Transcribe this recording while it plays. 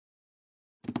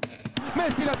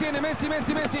Messi la tiene, Messi.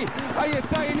 Ahí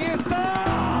está Iniesta.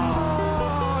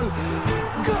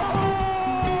 ¡Gol!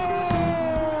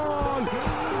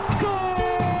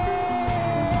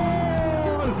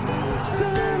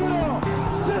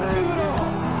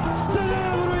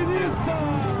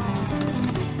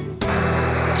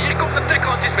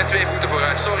 Het is met 2 voeten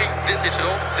vooruit. Sorry, dit is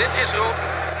rood.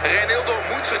 Reinildo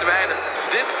moet verdwijnen.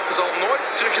 Dit zal nooit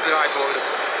teruggedraaid worden.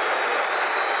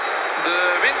 De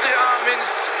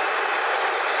winteraanwinst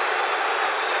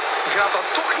gaat dan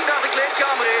toch niet naar de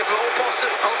kleedkamer. Even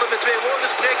oppassen. Altijd met 2 woorden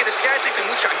spreken. De scheidsrechter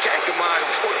moet gaan kijken. Maar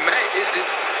voor mij is dit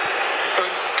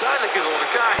een duidelijke rode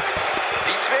kaart.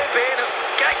 Die 2 benen.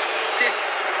 Kijk, het is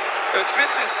het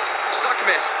Zwitsers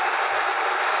zakmes.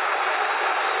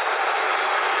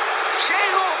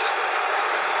 Geen rood.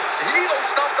 Hier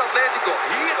ontsnapt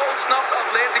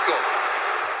Atletico.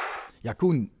 Ja,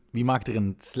 Koen, wie maakt er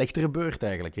een slechtere beurt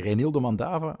eigenlijk? Reinildo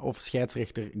Mandava of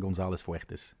scheidsrechter González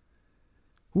Fuertes?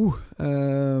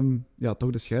 Ja, toch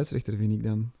de scheidsrechter vind ik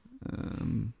dan.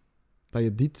 Dat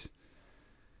je dit...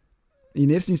 In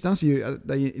eerste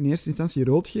instantie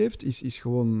rood geeft, is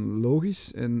gewoon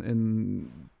logisch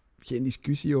en geen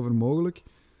discussie over mogelijk.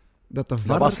 Dat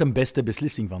was zijn beste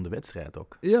beslissing van de wedstrijd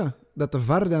ook. Ja, dat de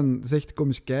VAR dan zegt, kom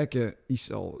eens kijken,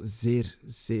 is al zeer,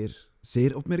 zeer,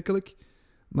 zeer opmerkelijk.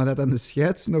 Maar dat dan de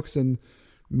scheids nog zijn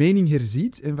mening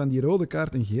herziet en van die rode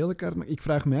kaart een gele kaart maakt. Ik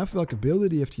vraag me af welke beelden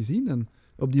die heeft gezien dan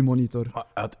op die monitor. Maar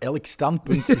uit elk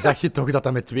standpunt zag je toch dat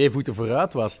dat met 2 voeten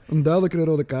vooruit was. Een duidelijkere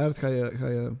rode kaart ga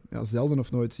je zelden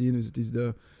of nooit zien. Dus het is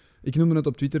ik noemde het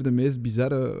op Twitter de meest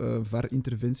bizarre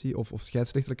VAR-interventie of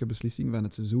scheidsrechterlijke beslissing van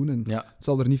het seizoen. En het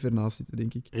zal er niet ver naast zitten,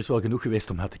 denk ik. Er is wel genoeg geweest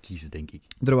om uit te kiezen, denk ik.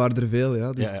 Er waren er veel,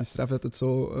 ja. Dus het is straf dat het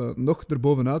zo nog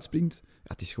erbovenuit springt.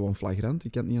 Ja, het is gewoon flagrant,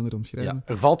 ik kan het niet anders omschrijven. Ja,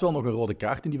 er valt wel nog een rode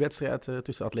kaart in die wedstrijd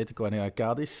tussen Atletico en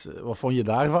Cádiz. Wat vond je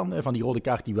daarvan? Van die rode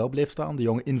kaart die wel bleef staan, de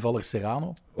jonge invaller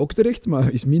Serrano? Ook terecht,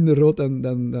 maar is minder rood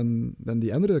dan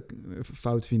die andere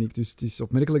fout, vind ik. Dus het is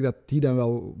opmerkelijk dat die dan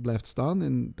wel blijft staan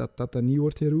en dat dan niet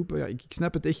wordt herroepen. Ja, ik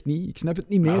snap het echt niet. Ik snap het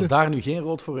niet meer. Maar als daar nu geen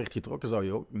rood voor werd getrokken, zou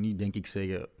je ook niet, denk ik,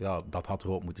 zeggen, ja, dat had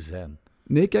rood moeten zijn.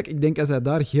 Nee, kijk, ik denk als hij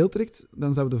daar geel trekt,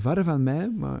 dan zou de VAR van mij,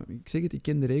 maar ik zeg het, ik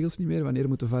ken de regels niet meer, wanneer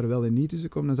moet de VAR wel en niet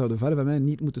tussenkomen, dan zou de VAR van mij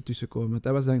niet moeten tussenkomen. Want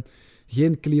dat was dan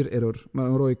geen clear error. Maar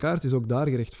een rode kaart is ook daar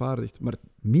gerechtvaardigd, maar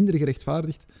minder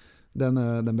gerechtvaardigd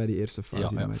dan bij die eerste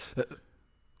fase in de match.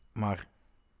 Maar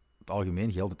in het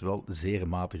algemeen geldt het wel zeer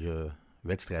matige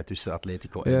wedstrijd tussen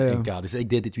Atletico en Cádiz. Ik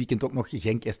deed dit weekend ook nog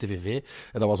Genk-STVV.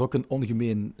 Dat was ook een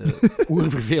ongemeen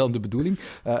oervervelende bedoeling.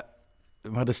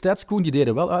 Maar de stats, Koen, die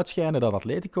deden wel uitschijnen dat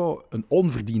Atletico een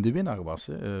onverdiende winnaar was.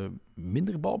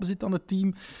 Minder balbezit dan het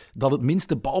team dat het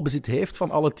minste balbezit heeft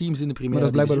van alle teams in de Primera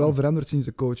Maar dat is blijkbaar Division. wel veranderd sinds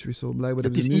de coachwissel.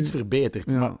 Het is iets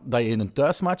verbeterd, maar dat je in een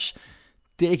thuismatch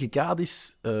tegen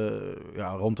Cádiz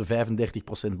rond de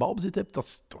 35% balbezit hebt, dat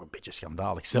is toch een beetje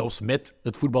schandalig. Zelfs met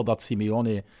het voetbal dat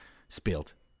Simeone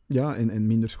speelt. Ja, en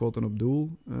minder schoten op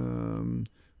doel.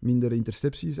 Minder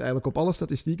intercepties. Eigenlijk op alle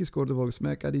statistieken scoorde volgens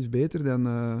mij Cádiz beter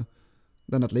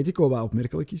dan Atletico, wat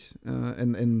opmerkelijk is.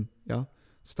 En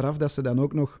straf dat ze dan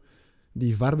ook nog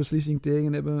die VAR-beslissing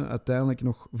tegen hebben. Uiteindelijk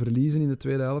nog verliezen in de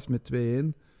tweede helft met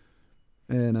 2-1.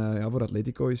 En voor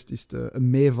Atletico is het een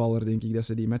meevaller, denk ik, dat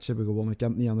ze die match hebben gewonnen. Ik kan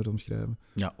het niet anders omschrijven.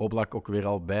 Ja, Oblak ook weer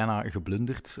al bijna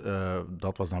geblunderd.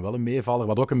 Dat was dan wel een meevaller.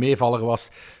 Wat ook een meevaller was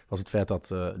het feit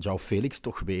dat João Felix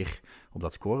toch weer op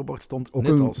dat scorebord stond. Ook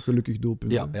net een gelukkig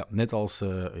doelpunt. Ja, net als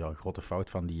grote fout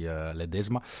van die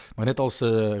Ledesma. Maar net als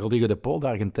Rodrigo de Paul, de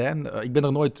Argentijn. Ik ben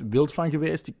er nooit wild van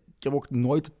geweest. Ik heb ook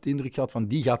nooit de indruk gehad van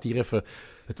die gaat hier even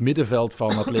het middenveld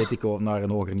van Atletico naar een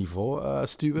hoger niveau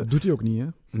stuwen. Dat doet hij ook niet, hè?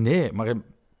 Nee, maar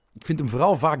ik vind hem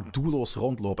vooral vaak doelloos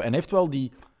rondlopen. En hij heeft wel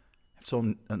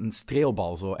zo'n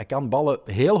streelbal. Zo. Hij kan ballen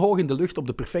heel hoog in de lucht op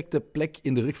de perfecte plek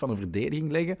in de rug van een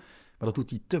verdediging leggen. Maar dat doet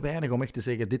hij te weinig om echt te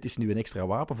zeggen, dit is nu een extra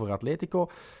wapen voor Atletico.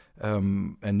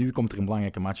 En nu komt er een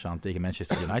belangrijke match aan tegen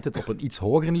Manchester United op een iets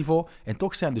hoger niveau. En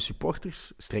toch zijn de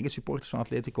supporters, strenge supporters van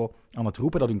Atletico, aan het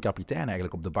roepen dat hun kapitein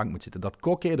eigenlijk op de bank moet zitten. Dat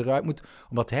Koke eruit moet,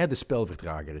 omdat hij de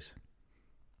spelvertrager is.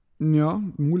 Ja,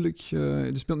 moeilijk.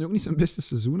 Hij speelt nu ook niet zijn beste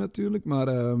seizoen natuurlijk,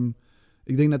 maar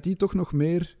ik denk dat hij toch nog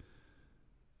meer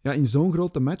in zo'n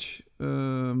grote match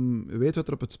weet wat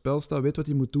er op het spel staat, weet wat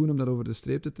hij moet doen om dat over de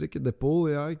streep te trekken. De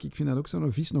Paul, ik vind dat ook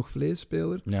zo'n vis nog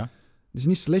vlees-speler. Ja. Het is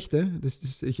niet slecht, hè.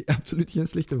 Het is absoluut geen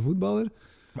slechte voetballer.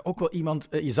 Maar ook wel iemand,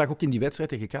 je zag ook in die wedstrijd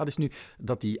tegen Cádiz nu,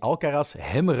 dat die Alcaraz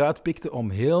hem eruit pikte om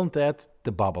heel een tijd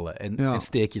te babbelen en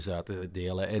steekjes uit te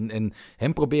delen. En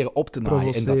hem proberen op te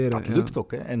naaien. En dat lukt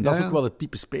ook. Hè. En dat is ook wel het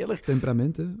type speler.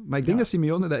 Temperament, hè. Maar ik denk dat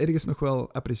Simeone dat ergens nog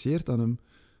wel apprecieert aan hem.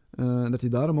 Dat hij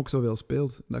daarom ook zoveel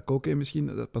speelt. Dat Koke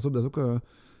misschien, pas op, dat is ook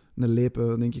een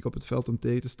lepen, denk ik, op het veld om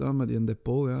tegen te staan. Maar die een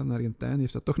Depol, ja, een Argentijn,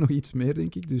 heeft dat toch nog iets meer,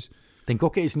 denk ik. Dus... Ik denk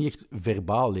ook, hij is niet echt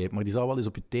verbaal leep, maar die zal wel eens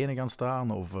op je tenen gaan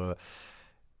staan. Of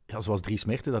zoals Dries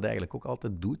Mertens dat eigenlijk ook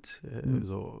altijd doet.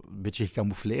 Zo een beetje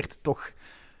gecamoufleerd, toch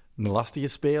een lastige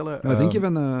speler. Wat denk je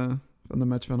van de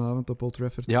match vanavond op Old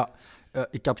Trafford? Ja,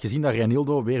 ik had gezien dat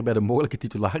Reinildo weer bij de mogelijke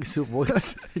titularissen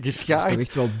wordt geschaard. Dat is toch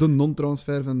echt wel de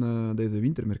non-transfer van deze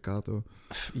wintermercato.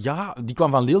 Ja, die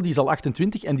kwam van Lille, die is al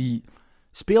 28 en die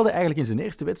speelde eigenlijk in zijn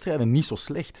eerste wedstrijden niet zo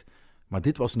slecht. Maar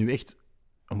dit was nu echt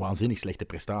een waanzinnig slechte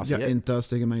prestatie. Ja, hè? en thuis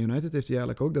tegen Man United heeft hij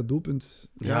eigenlijk ook dat doelpunt.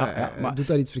 Hij maar doet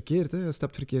daar iets verkeerd, hè? Hij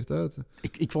stapt verkeerd uit.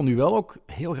 Ik vond nu wel ook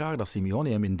heel raar dat Simeone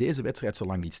hem in deze wedstrijd zo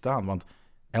lang liet staan. Want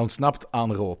hij ontsnapt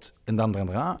aan rood. En dan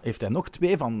daarna heeft hij nog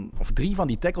 3 van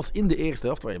die tackles in de eerste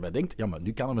helft, waar je bij denkt, ja, maar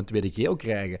nu kan hij een tweede geel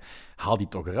krijgen. Haal die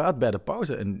toch eruit bij de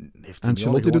pauze. En heeft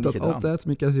Ancelotti doet dat gedaan. altijd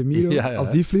met Casemiro. Ja.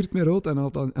 Als die flirt met rood, en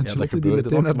altijd Ancelotti die meteen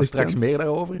nog, naar maar de straks kant. meer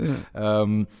daarover. Ja.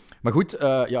 Maar goed,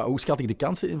 hoe schat ik de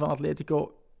kansen in van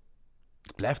Atletico?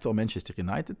 Het blijft wel Manchester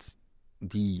United,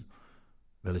 die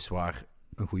weliswaar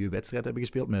een goede wedstrijd hebben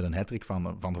gespeeld met een hat-trick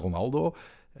van Ronaldo.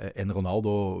 En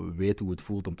Ronaldo weet hoe het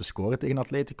voelt om te scoren tegen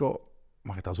Atletico.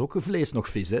 Maar het is ook vlees nog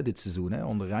vis, hè, dit seizoen. Hè.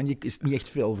 Onder Oranje is het niet echt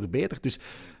veel verbeterd. Dus...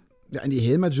 Ja, en die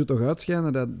hele match doet toch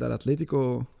uitschijnen dat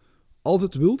Atletico, als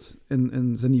het wilt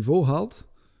en zijn niveau haalt,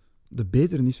 de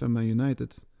betere is van Man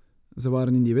United. Ze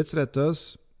waren in die wedstrijd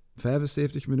thuis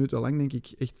 75 minuten lang, denk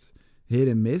ik, echt heer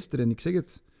en meester. En ik zeg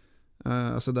het,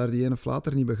 als ze daar die ene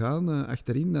flater niet begaan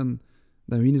achterin, dan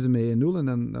winnen ze met 1-0.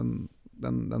 En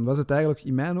dan was het eigenlijk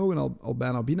in mijn ogen al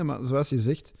bijna binnen. Maar zoals je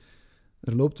zegt,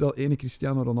 er loopt wel ene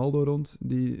Cristiano Ronaldo rond,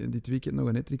 die dit weekend nog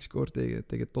een hat-trick scoort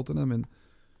tegen Tottenham. En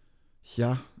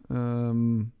ja,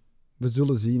 we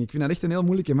zullen zien. Ik vind dat echt een heel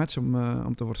moeilijke match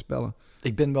om te voorspellen.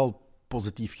 Ik ben wel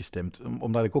positief gestemd,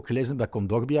 omdat ik ook gelezen heb dat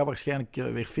Kondogbia waarschijnlijk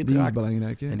weer fit Die raakt. is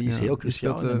belangrijk, hè? En die is heel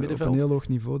cruciaal in het middenveld. Op een heel hoog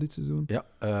niveau dit seizoen. Ja,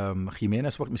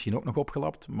 Jiménez wordt misschien ook nog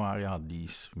opgelapt, maar ja, die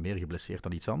is meer geblesseerd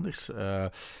dan iets anders.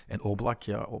 En Oblak,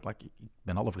 ik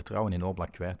ben alle vertrouwen in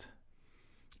Oblak kwijt.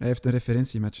 Hij heeft een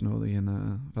referentiematch nodig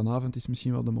en vanavond is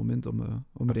misschien wel de moment om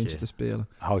er eentje te spelen.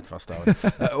 Houd vast, houden.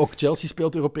 Ook Chelsea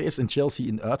speelt Europees en Chelsea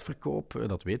in uitverkoop,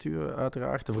 dat weet u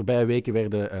uiteraard. De voorbije weken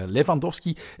werden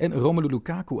Lewandowski en Romelu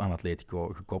Lukaku aan Atletico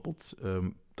gekoppeld.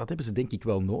 Dat hebben ze denk ik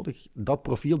wel nodig. Dat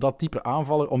profiel, dat type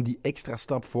aanvaller, om die extra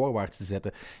stap voorwaarts te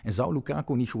zetten. En zou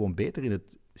Lukaku niet gewoon beter in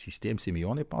het systeem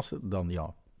Simeone passen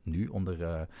dan nu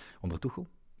onder Tuchel?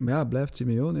 Maar ja, blijft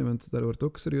Simeone, want daar wordt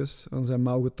ook serieus aan zijn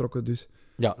mouw getrokken. Dus.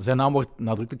 Ja, zijn naam wordt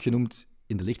nadrukkelijk genoemd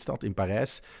in de Lichtstad in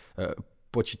Parijs.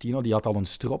 Pochettino die had al een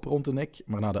strop rond de nek,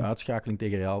 maar na de uitschakeling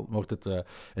tegen Real wordt het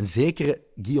een zekere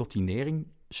guillotinering.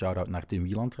 Shout-out naar Tim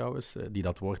Wieland trouwens, die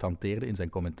dat woord hanteerde in zijn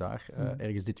commentaar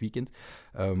ergens dit weekend.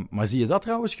 Maar zie je dat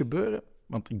trouwens gebeuren?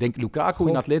 Want ik denk Lukaku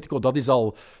in Atletico, dat is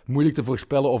al moeilijk te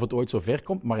voorspellen of het ooit zo ver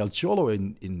komt. Maar El Cholo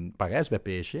in Parijs bij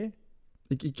PSG...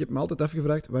 Ik heb me altijd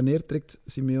afgevraagd, wanneer trekt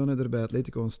Simeone er bij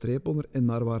Atletico een streep onder en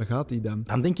naar waar gaat hij dan?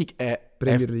 Dan denk ik...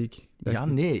 Premier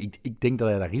League. Nee, ik denk dat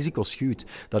hij dat risico schuwt.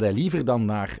 Dat hij liever dan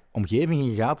naar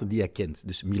omgevingen gaat die hij kent.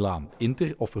 Dus Milaan,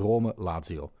 Inter of Rome,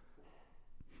 Lazio.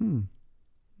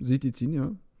 Ziet iets in,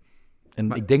 ja.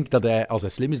 En ik denk dat hij, als hij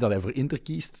slim is, dat hij voor Inter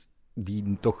kiest,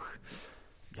 die toch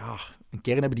een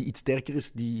kern hebben die iets sterker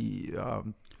is, die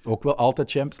ook wel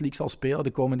altijd Champions League zal spelen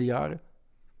de komende jaren.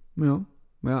 Ja.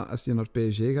 Maar ja, als hij naar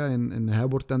PSG gaat en hij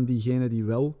wordt dan diegene die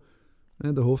wel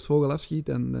de hoofdvogel afschiet,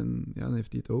 dan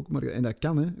heeft hij het ook. En dat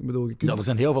kan, hè. Ik bedoel, je kunt... Ja, er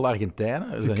zijn heel veel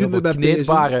Argentijnen. Er zijn heel heel veel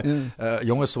kneedbare PSG,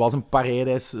 jongens, zoals een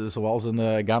Paredes, zoals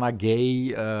een Gana Gay.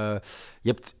 Je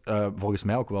hebt volgens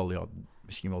mij ook wel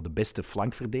misschien wel de beste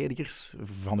flankverdedigers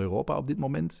van Europa op dit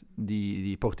moment.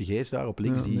 Die Portugees daar op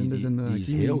links, die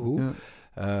is heel goed.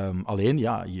 Ja. Alleen,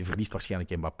 je verliest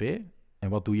waarschijnlijk Mbappé. En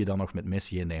wat doe je dan nog met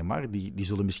Messi en Neymar? Die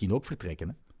zullen misschien ook vertrekken.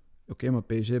 Hè? Oké, maar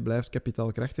PSG blijft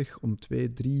kapitaalkrachtig om 2-3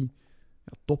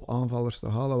 topaanvallers te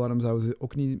halen. Waarom zouden ze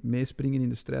ook niet meespringen in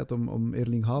de strijd om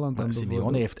Erling Haaland? Maar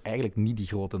Simeone heeft eigenlijk niet die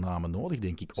grote namen nodig,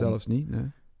 denk ik. Zelfs niet,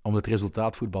 nee. Om het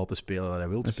resultaatvoetbal te spelen dat hij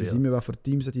wil spelen. Als je ziet met wat voor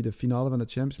teams dat hij de finale van de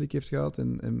Champions League heeft gehad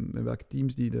en met welke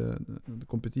teams die de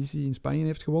competitie in Spanje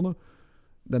heeft gewonnen,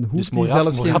 dan hoeft hij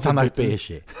zelfs geen... Morata naar PSG.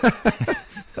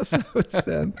 Dat zou het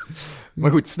zijn.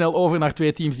 Maar goed, snel over naar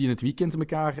 2 teams die in het weekend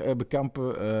elkaar bekampen.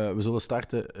 We zullen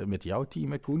starten met jouw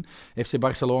team, Koen. FC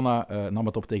Barcelona nam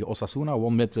het op tegen Osasuna,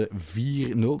 won met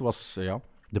 4-0. Dat was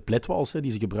de pletwals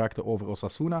die ze gebruikten over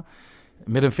Osasuna.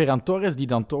 Met een Ferran Torres die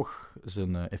dan toch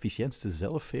zijn efficiëntste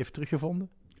zelf heeft teruggevonden.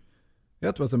 Ja,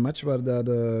 het was een match waar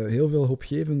heel veel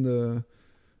hoopgevende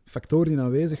factoren in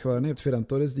aanwezig waren. Je hebt Ferran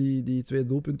Torres die 2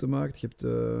 doelpunten maakt. Je hebt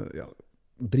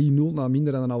 3-0 na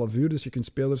minder dan een half uur. Dus je kunt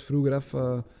spelers vroeger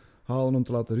halen om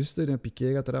te laten rusten. En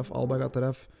Piqué gaat eraf, Alba gaat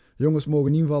eraf. Jongens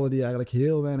mogen invallen die eigenlijk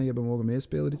heel weinig hebben mogen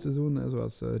meespelen dit seizoen. Hè,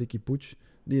 zoals Ricky Puig,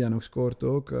 die dan nog scoort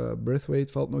ook.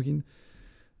 Braithwaite valt nog in.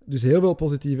 Dus heel veel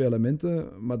positieve elementen.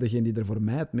 Maar degene die er voor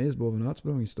mij het meest bovenuit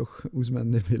sprong, is toch Ousmane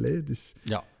Dembélé. Dus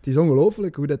het is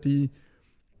ongelooflijk hoe dat hij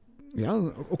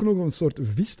ook nog een soort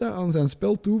vista aan zijn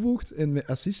spel toevoegt. En met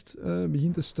assist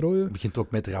begint te strooien. Het begint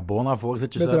ook met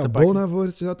Rabona-voorzetjes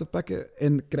uit te pakken.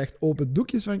 En krijgt open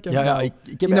doekjes van Camara. Ik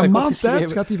heb in een maand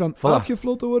tijd gaat hij van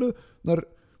uitgefloten worden naar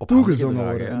toegezongen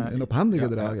worden en op handen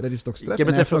gedragen. Dat is toch straf. Ik heb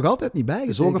het even nog altijd niet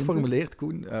bijgetekend. Zo geformuleerd,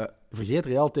 Koen. Vergeet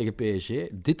Real tegen PSG.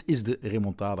 Dit is de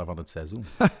remontada van het seizoen.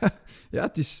 Ja,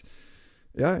 het is...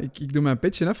 Ja, ik doe mijn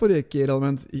petje af voor die kerel,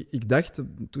 want ik dacht,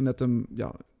 toen het hem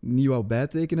niet wou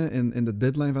bijtekenen en de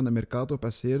deadline van de Mercato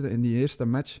passeerde, en die eerste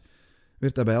match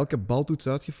werd dat bij elke baltoets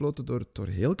uitgefloten door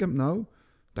heel Camp Nou,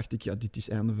 dacht ik, dit is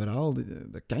einde verhaal.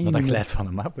 Dat kan je maar dat niet glijdt van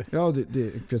hem af. Hè. Ja,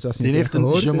 ik weet zelfs niet die heeft een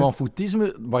gehoord, je m'en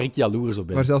foutisme waar ik jaloers op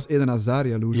ben. Waar zelfs Eden Hazard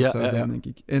jaloers op zou zijn, denk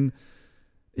ik. En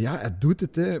ja, hij doet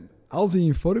het. Hè. Als hij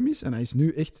in vorm is, en hij is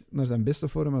nu echt naar zijn beste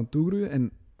vorm aan het toegroeien,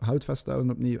 en houd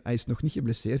vasthouden opnieuw, hij is nog niet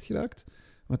geblesseerd geraakt.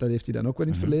 Want dat heeft hij dan ook wel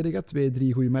in het verleden gehad. 2-3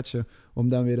 goede matchen om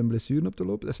dan weer een blessure op te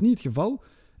lopen. Dat is niet het geval.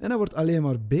 En dat wordt alleen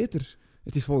maar beter.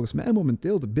 Het is volgens mij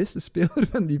momenteel de beste speler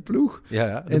van die ploeg.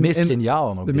 De meest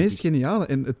geniale ook. De meest geniale.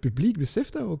 En het publiek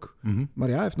beseft dat ook. Mm-hmm. Maar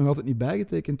ja, hij heeft nog altijd niet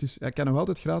bijgetekend. Dus hij kan nog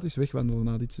altijd gratis wegwandelen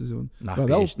na dit seizoen.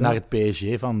 Naar het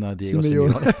PSG van Diego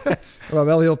Simeone. Wat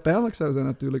wel heel pijnlijk zou zijn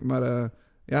natuurlijk. Maar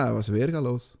hij was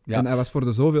weergaloos. Ja. En hij was voor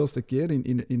de zoveelste keer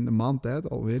in een maand tijd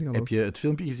al weergaloos. Heb je het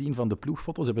filmpje gezien van de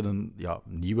ploegfoto's? Ze hebben een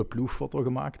nieuwe ploegfoto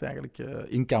gemaakt eigenlijk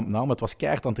in Camp Nou. Maar het was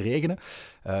keihard aan het regenen.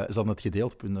 Ze hadden het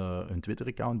gedeeld op hun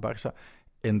Twitter-account, Barça.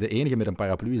 En de enige met een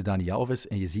paraplu is Dani Alves.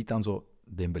 En je ziet dan zo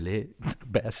Dembélé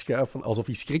bijschuiven, alsof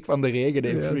hij schrik van de regen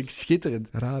heeft. Ja, schitterend.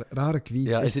 Rare kwiet.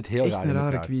 Ja, is het heel echt raar een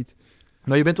rare kwiet.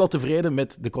 Nou, je bent wel tevreden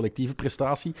met de collectieve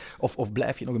prestatie? Of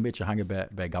blijf je nog een beetje hangen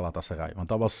bij Galatasaray? Want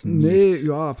dat was niet... Nee,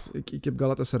 ja, ik heb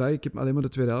Galatasaray... Ik heb alleen maar de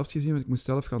tweede helft gezien, want ik moest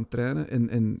zelf gaan trainen.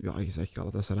 En je zegt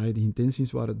Galatasaray, die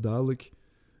intenties waren duidelijk.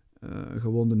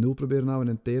 Gewoon de 0 proberen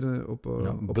houden en teren op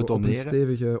een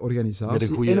stevige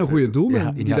organisatie. En een goede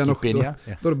doelman, die dan nog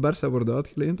door Barça worden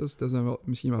uitgeleend. Dat is dan wel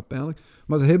misschien wat pijnlijk.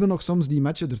 Maar ze hebben nog soms die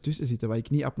matchen ertussen zitten, wat ik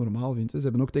niet abnormaal vind. Ze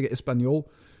hebben ook tegen Espanyol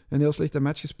een heel slechte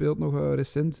match gespeeld, nog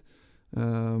recent.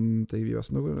 Tegen wie was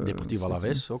het nog? Deportivo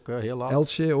Alaves, ook heel laat.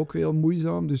 Elche, ook heel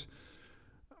moeizaam. Dus...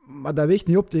 Maar dat weegt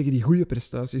niet op tegen die goede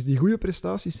prestaties. Die goede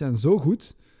prestaties zijn zo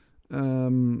goed...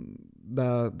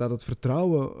 Dat het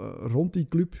vertrouwen rond die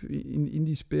club in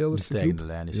die spelers... In stijgende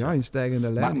lijn is. Ja, in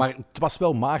stijgende lijn. Maar het was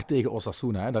wel maar tegen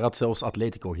Osasuna. Hè? Daar had zelfs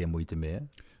Atletico geen moeite mee. Hè?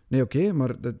 Nee, oké,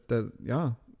 maar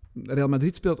Real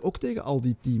Madrid speelt ook tegen al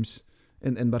die teams.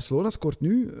 En Barcelona scoort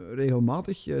nu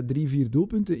regelmatig 3-4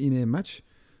 doelpunten in één match.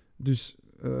 Dus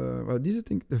wat is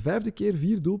het? De 5e keer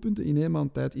 4 doelpunten in 1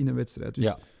 maand tijd in een wedstrijd.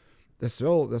 Dus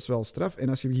dat is wel straf. En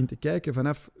als je begint te kijken,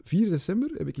 vanaf 4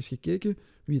 december heb ik eens gekeken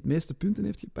wie het meeste punten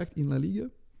heeft gepakt in La Liga.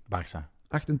 Barça.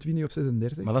 28 of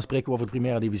 36. Maar dan spreken we over de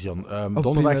Primera Division.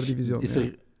 Donderdag is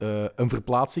er een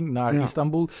verplaatsing naar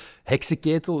Istanbul.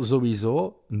 Heksenketel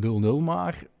sowieso, 0-0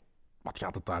 maar. Wat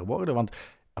gaat het daar worden? Want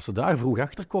als ze daar vroeg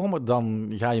achter komen, dan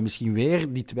ga je misschien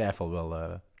weer die twijfel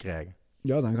wel krijgen.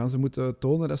 Ja, dan gaan ze moeten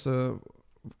tonen dat ze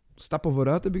stappen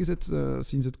vooruit hebben gezet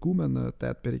sinds het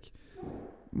Koeman-tijdperk.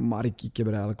 Maar ik heb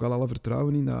er eigenlijk wel alle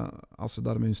vertrouwen in dat als ze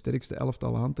daar met hun sterkste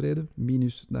elftal aantreden,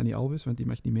 minus Dani Alves, want die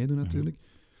mag niet meedoen natuurlijk,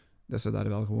 dat ze daar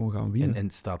wel gewoon gaan winnen. En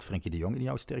staat Frenkie de Jong in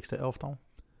jouw sterkste elftal?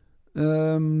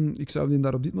 Ik zou die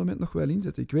daar op dit moment nog wel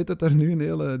inzetten. Ik weet dat daar nu een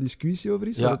hele discussie over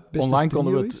is. Ja, online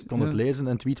konden we het lezen,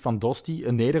 een tweet van Dosti,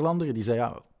 een Nederlander, die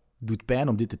zei doet pijn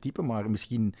om dit te typen, maar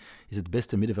misschien is het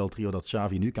beste middenveldtrio dat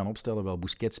Xavi nu kan opstellen wel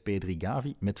Busquets, Pedri,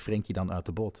 Gavi, met Frenkie dan uit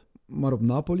de boot. Maar op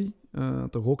Napoli,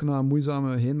 toch ook na een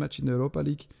moeizame heenmatch in de Europa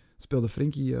League, speelde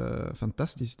Frenkie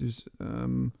fantastisch. Dus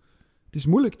het is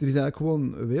moeilijk. Er is eigenlijk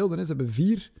gewoon weelde. Ze hebben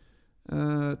 4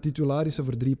 titularissen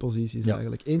voor 3 posities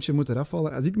eigenlijk. Eentje moet eraf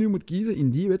vallen. Als ik nu moet kiezen in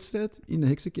die wedstrijd, in de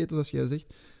heksenketel, zoals jij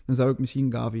zegt, dan zou ik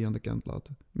misschien Gavi aan de kant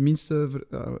laten. Minste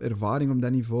ervaring op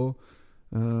dat niveau.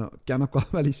 Kan ook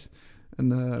wel eens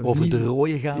over de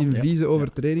rode gaan. Een vieze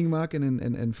overtreding maken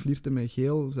en flirten met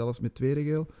geel, zelfs met tweede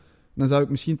geel. Dan zou ik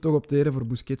misschien toch opteren voor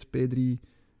Busquets, Pedri,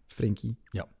 Frenkie.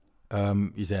 Ja.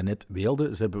 Je zei net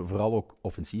weelde. Ze hebben vooral ook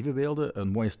offensieve weelde. Een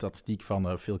mooie statistiek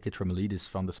van Phil Kitromelidis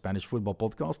van de Spanish Football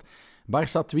Podcast.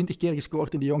 Barça 20 keer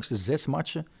gescoord in de jongste 6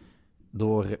 matchen.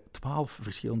 Door 12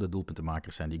 verschillende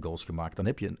doelpuntenmakers zijn die goals gemaakt. Dan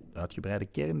heb je een uitgebreide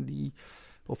kern die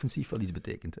offensief wel iets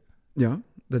betekent. Hè? Ja,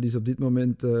 dat is op dit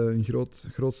moment een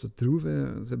grootste troef. Hè.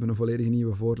 Ze hebben een volledig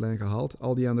nieuwe voorlijn gehaald.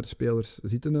 Al die andere spelers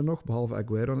zitten er nog, behalve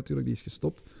Aguero natuurlijk, die is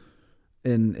gestopt.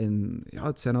 En ja,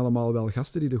 het zijn allemaal wel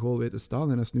gasten die de goal weten staan.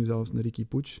 En dat is nu zelfs een Ricky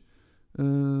Puig.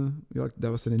 Ja, dat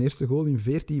was zijn eerste goal in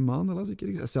 14 maanden, las ik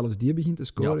ergens. En zelfs die begint te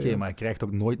scoren. Ja, oké, maar hij krijgt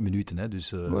ook nooit minuten. Hè, dus,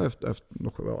 Hij heeft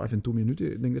nog wel af en toe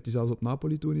minuten. Ik denk dat hij zelfs op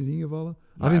Napoli toen is ingevallen.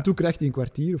 Maar af en toe krijgt hij een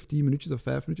kwartier of 10 minuutjes of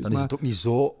 5 minuutjes. Dan is het ook niet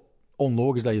zo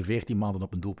onlogisch dat je 14 maanden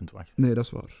op een doelpunt wacht. Nee, dat is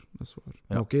waar. Ja.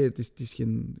 Maar oké, het is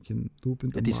geen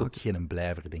doelpunt. Het is ook geen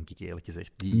blijver, denk ik eerlijk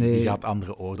gezegd. Die Nee. gaat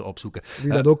andere oorden opzoeken. Ik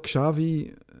denk dat ook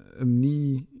Xavi hem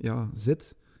niet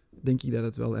zet, denk ik dat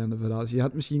het wel einde verhaal is. Je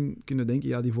had misschien kunnen denken,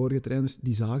 ja, die vorige trainers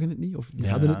die zagen het niet, of die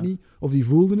hadden het niet, of die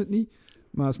voelden het niet.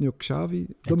 Maar het is nu ook Xavi,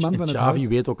 de man van het Xavi huis.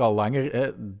 weet ook al langer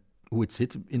hè, hoe het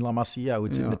zit in La Masia, hoe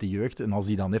het zit Ja. met de jeugd. En als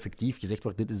die dan effectief gezegd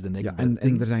wordt, dit is de next Ja, best en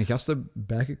thing, er zijn gasten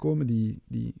bijgekomen die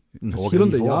hoger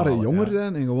verschillende niveau jaren halen, jonger ja.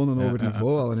 zijn en gewoon een Ja, hoger ja,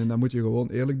 niveau halen. En dan moet je gewoon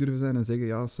eerlijk durven zijn en zeggen,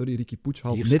 ja, sorry, Ricky Puig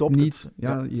haalt Hier net stopt niet, het.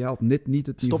 ja, je haalt net niet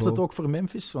het Stopt niveau. het ook voor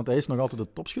Memphis? Want hij is nog altijd de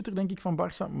topschutter, denk ik, van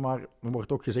Barça. Maar er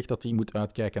wordt ook gezegd dat hij moet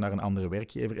uitkijken naar een andere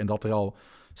werkgever. En dat er al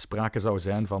sprake zou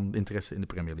zijn van interesse in de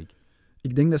Premier League.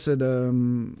 Ik denk dat ze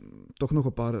toch nog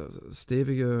een paar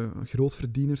stevige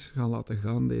grootverdieners gaan laten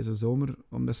gaan deze zomer,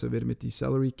 omdat ze weer met die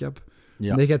salary cap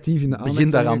Ja. negatief in de aandacht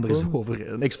Begin daar zijn anders gekomen. over.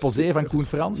 Een exposé van Koen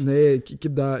Frans. Nee, ik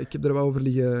heb er wel over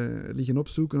liggen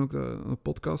opzoeken, ook een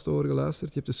podcast over geluisterd.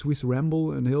 Je hebt de Swiss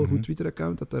Ramble, een heel goed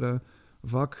Twitter-account, dat er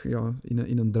vaak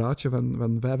in een draadje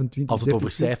van 25, Als het 30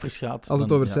 over cijfers gaat. Als het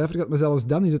dan, over ja. cijfers gaat, maar zelfs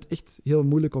dan is het echt heel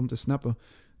moeilijk om te snappen.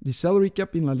 Die salary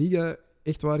cap in La Liga,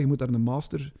 echt waar, je moet daar een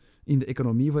master in de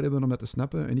economie voor hebben om dat te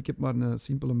snappen. En ik heb maar een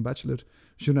simpele bachelor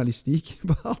journalistiek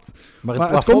behaald. Maar het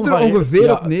plafond komt er van- ongeveer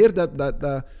ja, op neer dat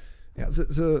ja,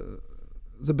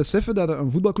 ze beseffen dat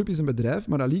een voetbalclub is een bedrijf,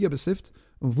 maar La Liga beseft,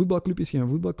 een voetbalclub is geen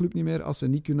voetbalclub niet meer als ze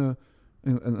niet kunnen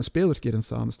een spelerskern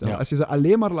samenstellen. Ja. Als je ze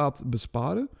alleen maar laat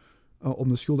besparen om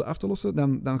de schulden af te lossen,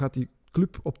 dan gaat die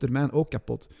club op termijn ook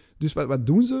kapot. Dus wat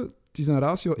doen ze? Het is een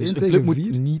ratio Dus 1 een club tegen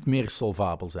 4. moet niet meer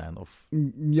solvabel zijn. Of...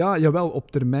 Ja, jawel,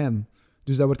 op termijn.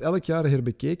 Dus dat wordt elk jaar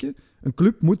herbekeken. Een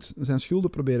club moet zijn schulden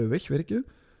proberen wegwerken.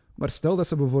 Maar stel dat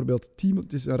ze bijvoorbeeld 10...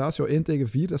 Het is een ratio 1 tegen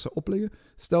 4 dat ze opleggen.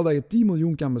 Stel dat je 10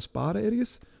 miljoen kan besparen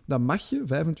ergens, dan mag je,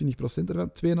 25%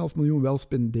 ervan, 2,5 miljoen wel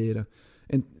spenderen.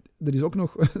 En er is ook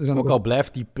nog... er zijn Ook nog al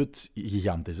blijft die put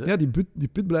gigantisch. Hè? ja, die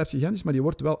put blijft gigantisch, maar die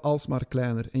wordt wel alsmaar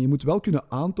kleiner. En je moet wel kunnen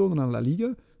aantonen aan La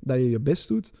Liga dat je je best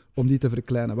doet om die te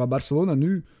verkleinen. Wat Barcelona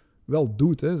nu wel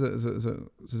doet. Hè. Ze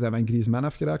zijn van Griezmann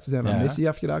afgeraakt, ze zijn van Ja. Messi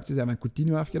afgeraakt, ze zijn van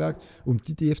Coutinho afgeraakt.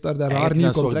 Umtiti heeft daar raar Eigenlijk nieuw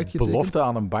is dat een contract soort getekend. belofte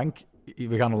aan een bank.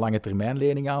 We gaan een lange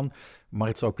termijnlening aan, maar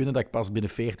het zou kunnen dat ik pas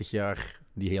binnen 40 jaar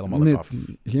die helemaal Nee, heb af.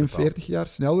 geen betaald. 40 jaar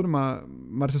sneller,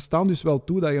 maar ze staan dus wel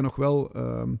toe dat je nog wel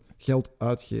geld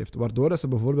uitgeeft. Waardoor dat ze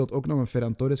bijvoorbeeld ook nog een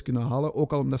Ferran Torres kunnen halen,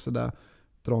 ook al omdat ze dat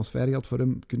transfergeld voor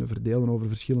hem kunnen verdelen over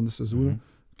verschillende seizoenen.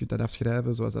 Je kunt dat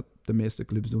afschrijven, zoals dat de meeste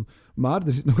clubs doen. Maar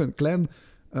er zit nog een klein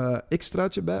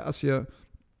extraatje bij. Als je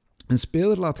een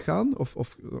speler laat gaan, of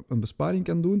een besparing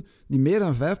kan doen, die meer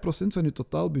dan 5% van je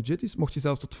totaal budget is, mocht je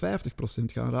zelfs tot 50%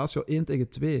 gaan. Ratio 1 tegen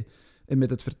 2. En met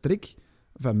het vertrek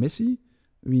van Messi,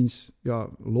 wiens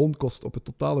loonkost op het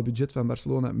totale budget van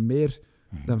Barcelona meer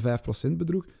dan 5%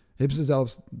 bedroeg, hebben ze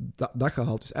zelfs dat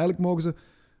gehaald. Dus eigenlijk mogen ze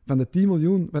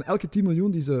van elke 10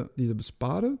 miljoen die ze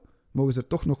besparen, mogen ze er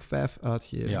toch nog 5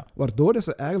 uitgeven. Ja. Waardoor dat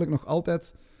ze eigenlijk nog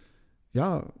altijd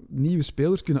nieuwe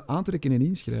spelers kunnen aantrekken en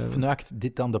inschrijven. Fnuikt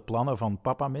dit dan de plannen van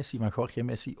papa Messi, van Jorge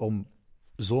Messi, om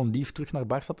zo'n lief terug naar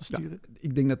Barça te sturen?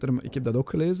 Ik denk ik heb dat ook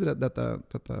gelezen, dat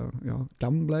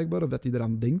kan blijkbaar, of dat hij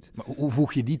eraan denkt. Maar hoe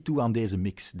voeg je die toe aan deze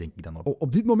mix, denk ik dan op?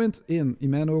 Op dit moment, in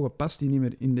mijn ogen, past hij niet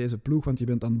meer in deze ploeg, want je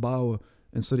bent aan het bouwen.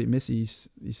 En sorry, Messi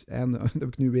is einde. Dat heb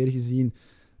ik nu weer gezien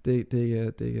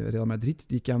tegen Real Madrid.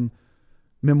 Die kan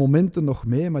met momenten nog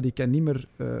mee, maar die kan niet meer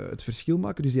het verschil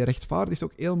maken. Dus die rechtvaardigt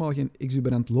ook helemaal geen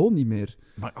exuberant loon niet meer.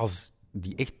 Maar als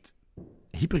die echt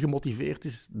hypergemotiveerd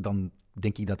is, dan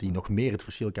denk ik dat hij nog meer het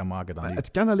verschil kan maken dan nu.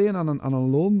 Het kan alleen aan een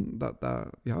loon dat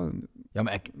Ja,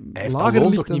 maar hij heeft lager dat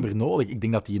loon ligt toch niet dan- meer nodig? Ik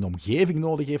denk dat hij een omgeving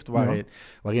nodig heeft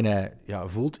waarin hij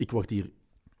voelt, ik word hier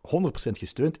 100%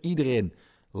 gesteund. Iedereen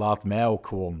laat mij ook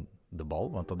gewoon de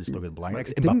bal, want dat is toch het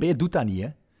belangrijkste. ik denk- Mbappé doet dat niet, hè?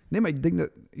 Nee, maar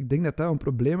ik denk dat dat een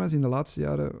probleem was in de laatste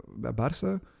jaren bij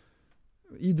Barça.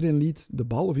 Iedereen liet de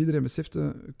bal, of iedereen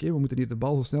besefte, oké, we moeten hier de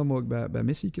bal zo snel mogelijk bij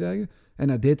Messi krijgen. En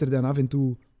hij deed er dan af en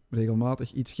toe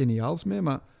regelmatig iets geniaals mee,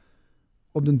 maar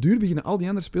op den duur beginnen al die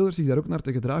andere spelers zich daar ook naar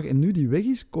te gedragen. En nu die weg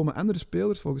is, komen andere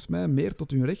spelers volgens mij meer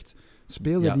tot hun recht.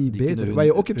 Spelen die kunnen beter. hun- Wat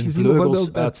je ook hebt hun gezien vleugels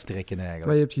bijvoorbeeld uitstrekken wat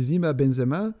eigenlijk. je hebt gezien bij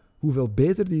Benzema, hoeveel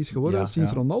beter die is geworden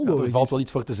sinds Ronaldo. Ja, er weg valt is. wel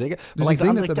iets voor te zeggen. Dus Maar langs ik de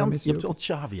denk andere dat kant, dat je bij hebt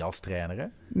wel Xavi als trainer, hè?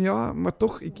 Ja, maar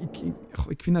toch,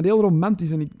 ik vind dat heel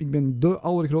romantisch. En ik ben de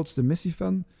allergrootste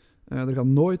Messi-fan. Er gaat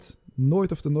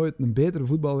nooit of te nooit een betere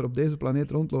voetballer op deze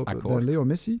planeet rondlopen Akkoord. dan Leo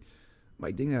Messi. Maar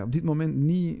ik denk dat op dit moment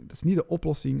niet... Dat is niet de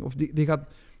oplossing. Of die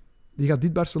gaat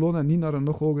dit Barcelona niet naar een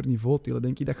nog hoger niveau tillen,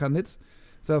 denk ik. Dat gaat net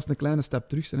zelfs een kleine stap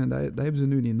terug zijn. En dat hebben ze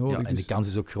nu niet nodig. Ja, en de Dus- kans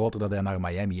is ook groter dat hij naar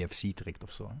Miami FC trekt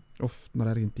of zo. Hè? Of naar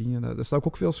Argentinië. Dat zou ik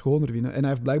ook veel schoner vinden. En hij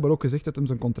heeft blijkbaar ook gezegd dat hij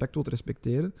zijn contract wil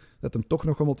respecteren. Dat hij toch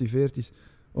nog gemotiveerd is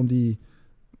om die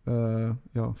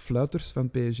fluiters van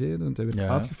PSG, dat hij werd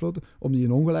uitgefloten, om die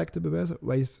een ongelijk te bewijzen.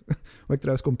 Wat ik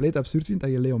trouwens compleet absurd vind, dat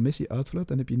je Leo Messi uitfluit.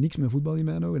 Dan heb je niks met voetbal in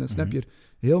mijn ogen. Dan snap je er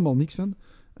helemaal niks van.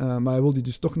 Maar hij wil die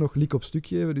dus toch nog lik op stuk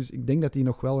geven. Dus ik denk dat hij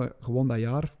nog wel gewoon dat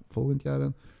jaar, volgend jaar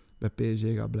dan, bij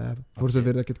PSG gaat blijven. Voor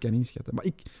zover dat ik het kan inschatten. Maar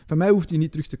van mij hoeft hij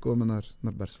niet terug te komen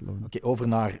naar Barcelona. Oké, over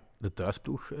naar de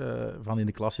thuisploeg van in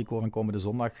de Classico van komende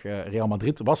zondag. Real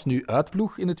Madrid was nu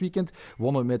uitploeg in het weekend.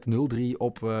 Wonnen met 0-3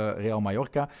 op Real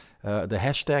Mallorca. De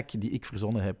hashtag die ik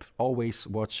verzonnen heb, always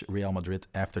watch Real Madrid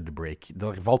after the break.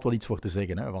 Daar valt wel iets voor te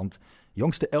zeggen, hè? Want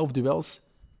jongste 11 duels,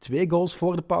 2 goals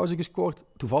voor de pauze gescoord.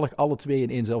 Toevallig alle 2 in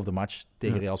éénzelfde match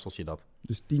tegen Real Sociedad.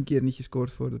 Dus 10 keer niet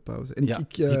gescoord voor de pauze. En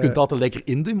je kunt altijd lekker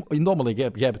indommelen.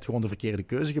 Jij hebt gewoon de verkeerde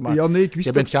keuze gemaakt. Ja, nee, ik wist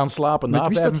jij bent gaan slapen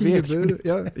na 45 minuten.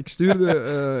 Ja, ik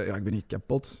stuurde... ik ben niet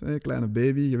kapot, kleine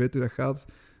baby. Je weet hoe dat gaat.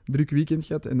 Druk weekend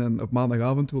gehad. En dan op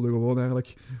maandagavond wilde gewoon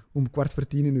eigenlijk om 9:15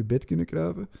 in je bed kunnen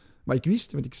kruipen. Maar ik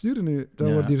wist, want ik stuurde nu...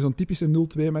 Dat wordt hier zo'n typische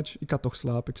 0-2 match. Ik had toch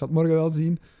slapen. Ik zal het morgen wel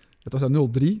zien. Het was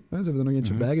een 0-3. Ze hebben er nog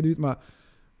eentje bijgeduwd. Maar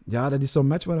ja, dat is zo'n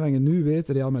match waarvan je nu weet,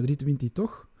 Real Madrid wint die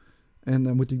toch. En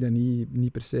dan moet ik dat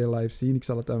niet per se live zien. Ik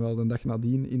zal het dan wel de dag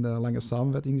nadien in de lange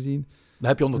samenvatting zien. Dat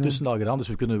heb je ondertussen al gedaan, dus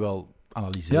we kunnen wel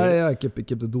analyseren. Ja, ik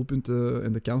heb de doelpunten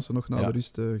en de kansen nog na de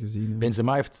rust gezien. Ja.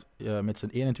 Benzema heeft met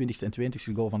zijn 21ste en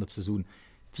 20ste goal van het seizoen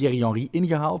Thierry Henry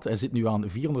ingehaald. Hij zit nu aan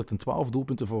 412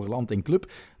 doelpunten voor land en club.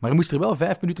 Maar hij moest er wel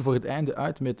 5 minuten voor het einde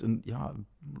uit met een,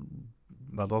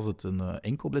 wat was het, een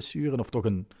enkelblessure of toch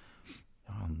een...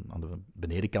 aan de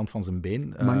benedenkant van zijn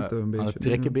been. Mankte een beetje. Aan het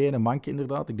trekkenbeen, een mank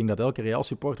inderdaad. Ik denk dat elke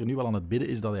Real-supporter nu wel aan het bidden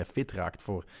is dat hij fit raakt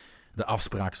voor de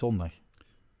afspraak zondag.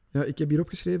 Ja, ik heb hier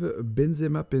opgeschreven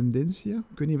Benzema pendentia.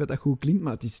 Ik weet niet of dat goed klinkt,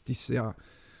 maar het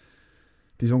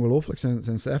is ongelooflijk.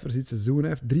 Zijn cijfers dit seizoen. Hij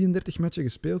heeft 33 matchen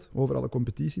gespeeld, over alle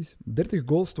competities. 30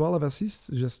 goals, 12 assists.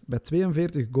 Dus hij is bij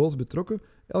 42 goals betrokken.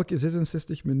 Elke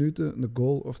 66 minuten een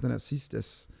goal of een assist.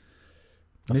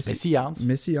 Dat is Messiaans.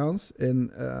 Messiaans.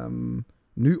 En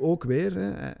nu ook weer.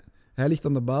 Hè. Hij ligt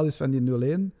aan de basis van die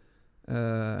 0-1.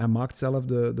 Hij maakt zelf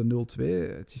de 0-2.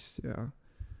 Het is,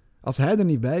 als hij er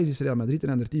niet bij is Real Madrid een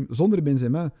ander team. Zonder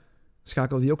Benzema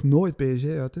schakelt hij ook nooit PSG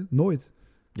uit. Hè. Nooit.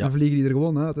 Ja. Dan vliegen die er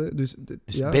gewoon uit. Hè. Dus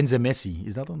Benzemessi,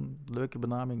 is dat een leuke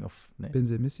benaming? Of nee?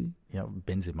 Benzemessi? Ja,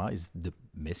 Benzema is de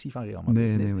Messi van Real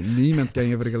Madrid. Nee, niemand kan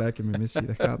je vergelijken met Messi.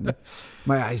 Dat gaat niet.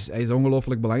 Maar ja, hij is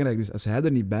ongelooflijk belangrijk. Dus als hij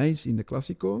er niet bij is in de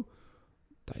Classico,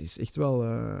 dat is echt wel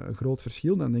een groot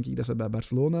verschil. Dan denk ik dat ze bij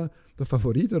Barcelona de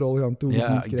favoriete rol gaan toegevoegd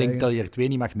krijgen. Ik denk dat je er 2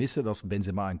 niet mag missen. Dat is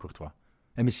Benzema en Courtois.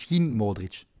 En misschien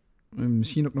Modric. En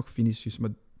misschien ook nog Vinicius. Maar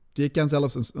die kan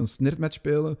zelfs een snertmatch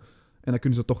spelen en dan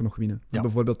kunnen ze toch nog winnen. Ja.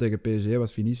 Bijvoorbeeld tegen PSG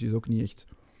was Vinicius ook niet echt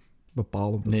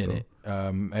bepalend. Nee.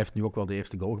 Hij heeft nu ook wel de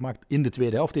eerste goal gemaakt in de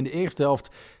tweede helft. In de eerste helft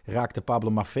raakte Pablo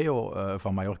Maffeo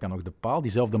van Mallorca nog de paal.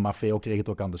 Diezelfde Maffeo kreeg het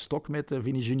ook aan de stok met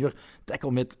Vini Junior.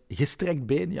 Tackle met gestrekt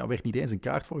been. Ja, werd niet eens een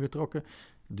kaart voor getrokken.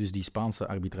 Dus die Spaanse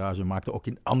arbitrage maakte ook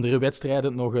in andere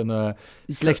wedstrijden nog een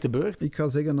slechte beurt. Ik ga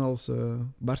zeggen als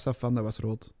Barça-fan, dat was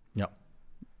rood. Ja.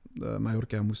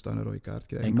 Mallorca moest dan een rode kaart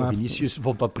krijgen. En Vinicius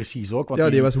vond dat precies ook.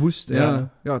 Want die was woest.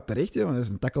 Ja, terecht. Want dat is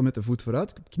een tackle met de voet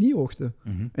vooruit, op kniehoogte.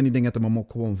 Mm-hmm. En ik denk dat hem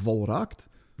ook gewoon vol raakt.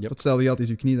 Yep. Hetzelfde geld is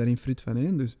uw knie daarin fruit van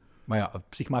één. Dus. Maar ja, op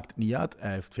zich maakt het niet uit.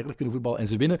 Hij heeft verder kunnen voetballen en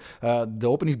ze winnen. De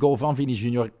openingsgoal van Vini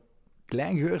Junior,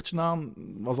 klein geurtje aan.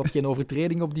 Was dat geen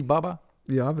overtreding op die Baba?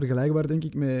 Ja, vergelijkbaar denk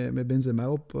ik met Benzema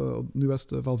op nu was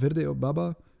het Valverde op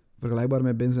Baba. Vergelijkbaar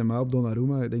met Benzema op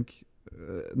Donnarumma. Ik denk...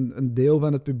 Een deel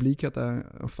van het publiek gaat dat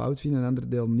een fout vinden, een ander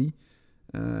deel niet.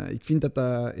 Ik vind dat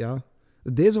ja...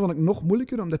 Deze vond ik nog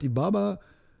moeilijker, omdat die Baba...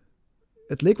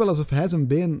 Het leek wel alsof hij zijn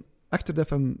been achter dat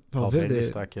van Valverde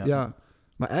stak, ja.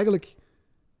 Maar eigenlijk,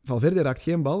 Valverde raakt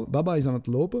geen bal. Baba is aan het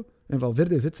lopen en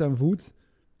Valverde zet zijn voet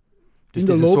dus in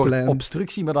de looplijn. Dus looplijn. Een soort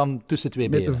obstructie, maar dan tussen twee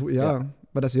benen. Ja,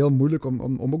 maar dat is heel moeilijk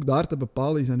om ook daar te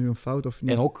bepalen, is dat nu een fout of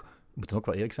niet. En ook, we moeten ook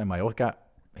wel eerlijk zijn, Mallorca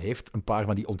heeft een paar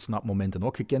van die ontsnapmomenten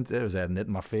ook gekend. Hè. We zeiden net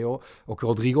Maffeo. Ook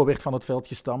Rodrigo werd van het veld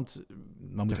gestampt.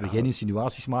 Dan moeten we geen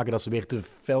insinuaties maken dat ze weer te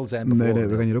fel zijn. Nee,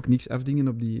 we gaan hier ook niks afdingen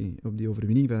op die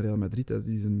overwinning van Real Madrid. Dat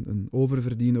is een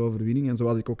oververdiende overwinning. En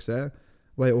zoals ik ook zei,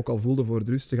 wat je ook al voelde voor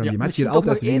de rust, ze gaan die match hier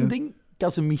altijd nog winnen. één ding.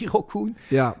 Casemiro, Koen.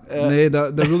 Ja, nee,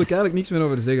 daar wil ik eigenlijk niks meer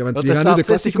over zeggen. Want hij gaan staat nu de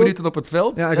 60 minuten op het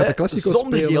veld, ja, hij gaat de Classico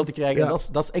zonder spelen. geel te krijgen. Ja.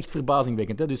 Dat is echt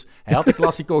verbazingwekkend. Hè? Dus hij had de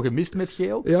Classico gemist met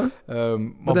geel. Ja,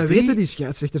 maar dat weten die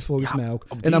scheidsrechters volgens mij ook.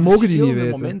 En dat mogen die niet weten.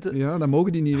 Momenten Ja, dat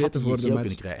mogen die niet weten voor de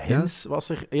match. Hens was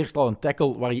er eerst al een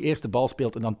tackle waar hij eerst de bal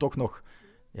speelt en dan toch nog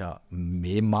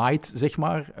meemaait, zeg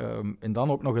maar. En dan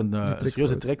ook nog een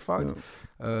serieuze trekfout.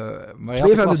 Ja. Maar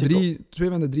Twee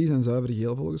van de drie zijn zuiver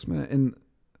geel, volgens mij. En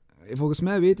volgens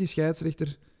mij weet die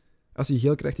scheidsrechter, als hij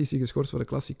geel krijgt, is hij geschorst voor de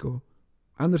Classico.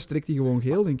 Anders trekt hij gewoon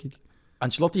geel, denk ik.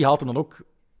 Ancelotti haalt hem dan ook...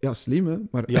 Ja, slim, hè?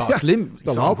 Maar, Ja, slim. Ik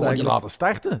dat zou hem gewoon niet eigenlijk. laten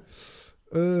starten.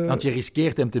 Want je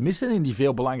riskeert hem te missen in die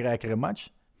veel belangrijkere match.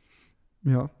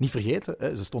 Ja. Niet vergeten,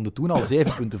 hè? Ze stonden toen al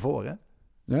 7 punten voor. Hè?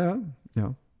 Ja.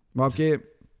 Maar oké,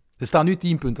 Ze staan nu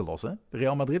 10 punten los, hè?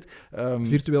 Real Madrid.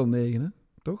 virtueel 9, hè?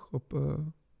 Toch?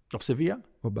 Op Sevilla?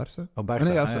 Op Barça. Op Barça,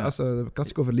 Nee, als ze de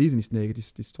Classico verliezen is het 9,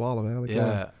 het is 12 eigenlijk.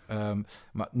 Ja,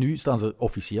 maar nu staan ze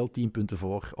officieel 10 punten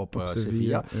voor op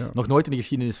Sevilla. Ja. Nog nooit in de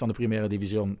geschiedenis van de Primera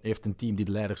Division heeft een team die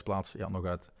de leidersplaats nog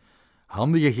uit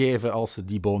handen gegeven als ze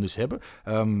die bonus hebben.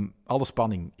 Alle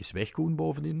spanning is weg, Koen,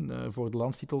 bovenin voor de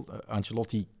landstitel.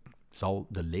 Ancelotti zal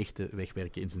de leegte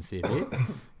wegwerken in zijn cv.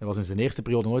 Hij was in zijn eerste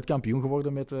periode nooit kampioen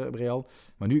geworden met Real.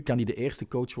 Maar nu kan hij de eerste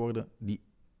coach worden die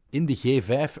in de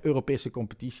G5 Europese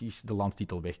competities de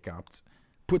landstitel wegkaapt.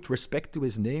 Put respect to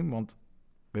his name, want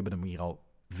we hebben hem hier al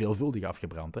veelvuldig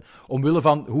afgebrand. Hè? Omwille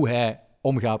van hoe hij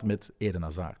omgaat met Eden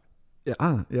Hazard.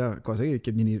 Ja, ik wou zeggen, ik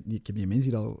heb die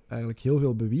mensen hier al eigenlijk heel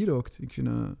veel bewierookt. Ik vind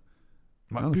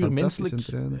maar een puur fantastische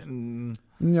menselijk... trainer.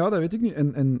 Ja, dat weet ik niet.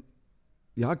 En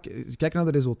ja, kijk naar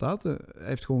de resultaten. Hij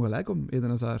heeft gewoon gelijk om Eden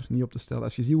Hazard niet op te stellen.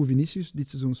 Als je ziet hoe Vinicius dit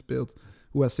seizoen speelt,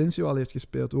 hoe Asensio al heeft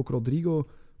gespeeld, hoe ook Rodrigo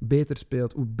beter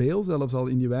speelt, hoe Bale zelfs al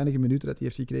in die weinige minuten dat hij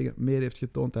heeft gekregen meer heeft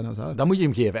getoond dan Hazard. Dat moet je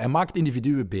hem geven. Hij maakt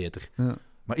individuen beter. Ja.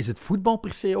 Maar is het voetbal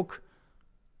per se ook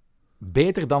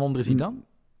beter dan onder Zidane?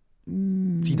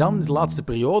 Zidane, in de laatste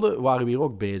periode, waren we hier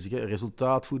ook bezig. Hè?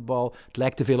 Resultaatvoetbal. Het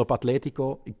lijkt te veel op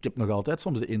Atletico. Ik heb nog altijd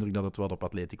soms de indruk dat het wat op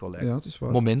Atletico lijkt. Ja, het is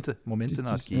waar. Momenten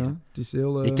uitkiezen. Ja, het is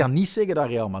heel, Ik kan niet zeggen dat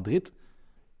Real Madrid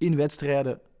in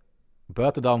wedstrijden,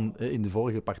 buiten dan in de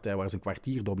vorige partij waar ze een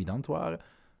kwartier dominant waren,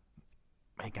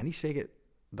 maar ik kan niet zeggen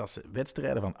dat ze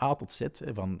wedstrijden van A tot Z,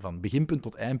 van beginpunt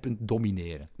tot eindpunt,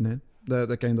 domineren. Nee,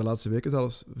 dat kan je de laatste weken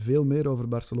zelfs veel meer over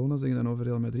Barcelona zeggen dan over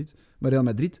Real Madrid. Maar Real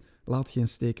Madrid laat geen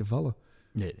steken vallen.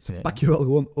 Nee. Pak je wel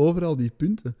gewoon overal die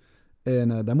punten.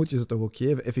 En dat moet je ze toch ook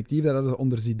geven. Effectief, dat hadden ze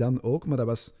onder Zidane ook, maar dat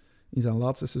was in zijn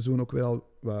laatste seizoen ook weer al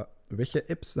wat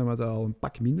weggeëpt. Dan was dat al een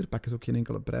pak minder, pakken ze ook geen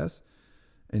enkele prijs.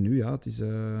 En nu, ja,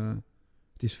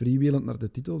 het is freewheelend naar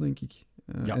de titel, denk ik.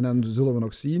 En dan zullen we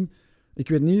nog zien. Ik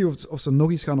weet niet of ze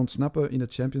nog eens gaan ontsnappen in de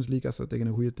Champions League als ze tegen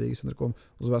een goede tegenstander komen,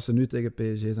 zoals ze nu tegen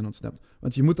PSG zijn ontsnapt.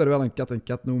 Want je moet daar wel een kat en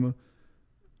kat noemen.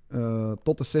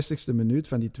 Tot de 60ste minuut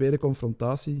van die tweede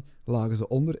confrontatie lagen ze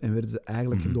onder en werden ze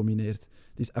eigenlijk gedomineerd.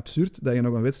 Het is absurd dat je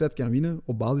nog een wedstrijd kan winnen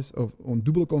op basis, of een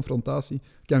dubbele confrontatie,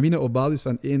 kan winnen op basis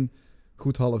van 1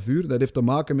 goed half uur. Dat heeft te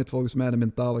maken met volgens mij de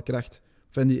mentale kracht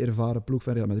van die ervaren ploeg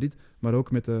van Real Madrid, maar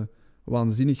ook met de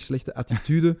waanzinnig slechte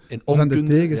attitude van de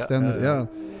tegenstander. Ja.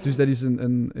 Dus dat is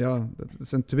dat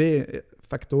zijn twee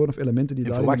factoren of elementen die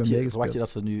daarin hebben meegespeeld. Verwacht je dat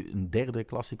ze nu een derde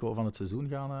Classico van het seizoen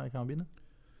gaan winnen?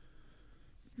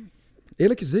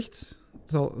 Eerlijk gezegd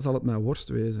zal het mijn worst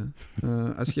wezen.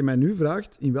 Als je mij nu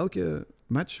vraagt, in welke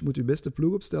match moet je beste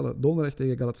ploeg opstellen? Donderdag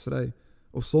tegen Galatasaray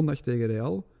of zondag tegen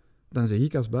Real? Dan zeg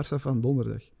ik als Barça van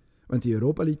donderdag. Want die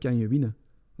Europa League kan je winnen.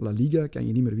 La Liga kan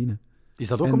je niet meer winnen. Is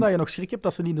dat ook omdat je nog schrik hebt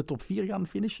dat ze niet in de top 4 gaan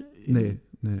finishen? Nee.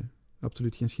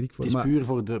 Absoluut geen schrik voor. Het is puur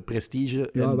voor de prestige.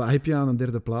 Ja, wat heb je aan een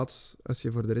derde plaats als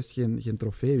je voor de rest geen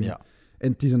trofee wint? Ja.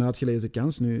 En het is een uitgelezen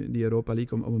kans nu, die Europa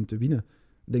League, om hem te winnen.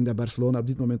 Ik denk dat Barcelona op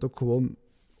dit moment ook gewoon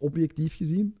objectief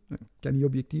gezien, kan niet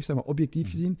objectief zijn, maar objectief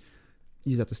gezien,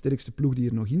 is dat de sterkste ploeg die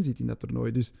er nog in zit in dat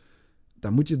toernooi. Dus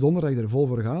dan moet je donderdag er vol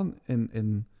voor gaan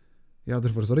en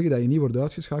ervoor zorgen dat je niet wordt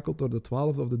uitgeschakeld door de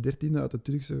 12e of de 13e uit de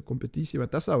Turkse competitie,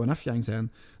 want dat zou een afgang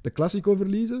zijn. De Classico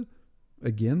verliezen,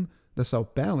 again, dat zou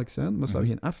pijnlijk zijn, maar dat zou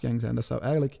geen afgang zijn. Dat zou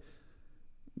eigenlijk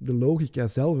de logica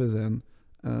zelf zijn.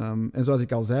 En zoals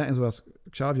ik al zei, en zoals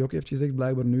Xavi ook heeft gezegd,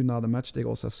 blijkbaar nu na de match tegen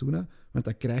Osasuna, want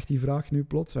dan krijgt die vraag nu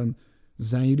plots van,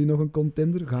 zijn jullie nog een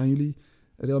contender? Gaan jullie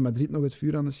Real Madrid nog het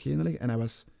vuur aan de schenen leggen? En hij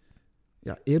was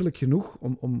eerlijk genoeg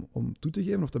om toe te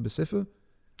geven of te beseffen.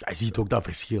 Hij ziet ook dat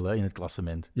verschil in het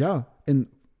klassement. Ja, en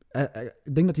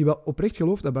Ik denk dat hij wel oprecht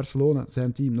gelooft dat Barcelona,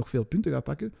 zijn team, nog veel punten gaat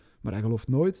pakken. Maar hij gelooft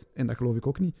nooit, en dat geloof ik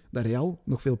ook niet, dat Real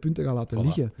nog veel punten gaat laten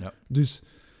liggen. Ja. Dus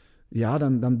ja,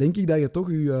 dan denk ik dat je toch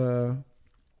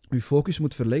je focus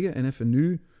moet verleggen en even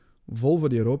nu vol voor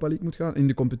de Europa League moet gaan. In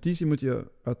de competitie moet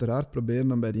je uiteraard proberen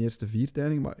dan bij de eerste 4 te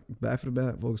eindigen, maar ik blijf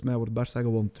erbij. Volgens mij wordt Barça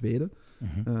gewoon tweede.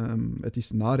 Het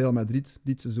is na Real Madrid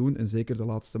dit seizoen, en zeker de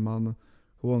laatste maanden,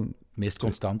 gewoon... Meest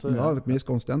constante. Ja, het meest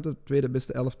constante, tweede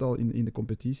beste elftal in de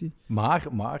competitie.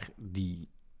 Maar die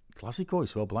Classico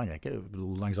is wel belangrijk. Hè? Ik bedoel,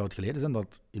 hoe lang zou het geleden zijn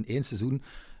dat in 1 seizoen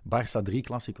Barça 3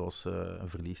 Classico's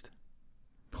verliest?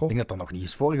 Goh, Ik denk dat dat nog niet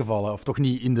is voorgevallen, of toch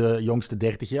niet in de jongste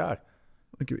 30 jaar.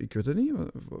 ik weet het niet.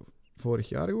 Vorig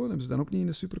jaar gewoon hebben ze dan ook niet in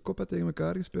de Supercoppa tegen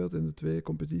elkaar gespeeld en de 2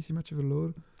 competitiematchen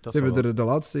verloren. Dat Ze hebben zou er de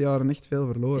laatste jaren echt veel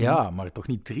verloren. Ja, maar toch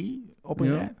niet 3 op een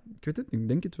rij? Ik weet het, ik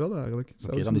denk het wel eigenlijk.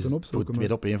 Oké, dan is het voor het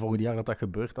tweede op 1 volgend jaar dat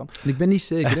gebeurt dan. Ik ben niet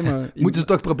zeker, hè, maar... Moeten ze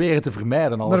toch proberen te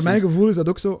vermijden? Naar mijn gevoel is dat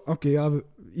ook zo. Oké,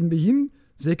 in het begin,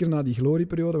 zeker na die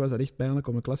glorieperiode, was dat echt pijnlijk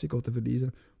om een Classico te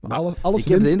verliezen. Maar alles ik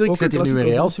heb de wint, indruk, ook zit hier nu een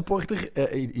Classico. Real-supporter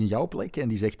in jouw plek en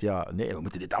die zegt, ja, nee, we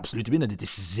moeten dit absoluut winnen. Dit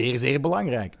is zeer, zeer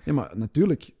belangrijk. Ja, maar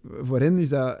natuurlijk, voor hen is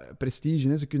dat prestige.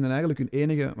 Hè. Ze kunnen eigenlijk hun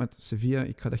enige, want Sevilla,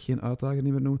 ik ga dat geen uitdager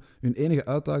niet meer noemen, hun enige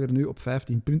uitdager nu op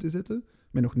 15 punten zetten,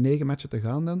 met nog 9 matchen te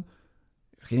gaan dan.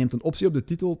 Je neemt een optie op de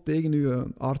titel tegen je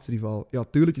aartsrivaal. Ja,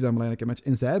 tuurlijk is dat een belangrijke match.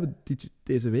 En zij hebben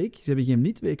deze week, ze hebben geen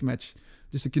niet-weekmatch.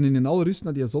 Dus ze kunnen in alle rust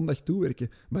naar die zondag toewerken.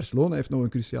 Barcelona heeft nog een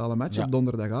cruciale match op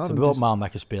donderdagavond. Ze hebben wel dus op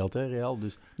maandag gespeeld, hè, Real.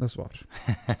 Dus. dat is waar.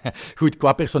 Goed,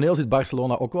 qua personeel zit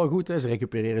Barcelona ook wel goed. Hè. Ze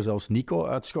recupereren zelfs Nico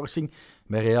uit schorsing.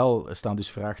 Bij Real staan dus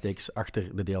vraagtekens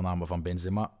achter de deelname van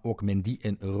Benzema. Ook Mendy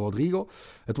en Rodrigo.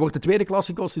 Het wordt de tweede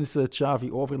Classico sinds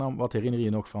Xavi overnam. Wat herinner je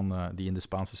nog van die in de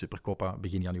Spaanse Supercoppa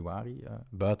begin januari?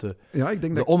 Buiten Ik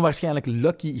denk de onwaarschijnlijk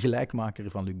lucky gelijkmaker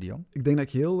van Luc de Jong. Ik denk dat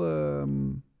ik heel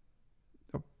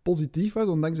positief was,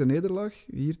 ondanks de nederlaag.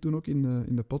 Hier toen ook in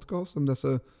de podcast. Omdat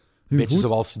ze Beetje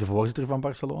zoals de voorzitter van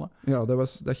Barcelona. Ja,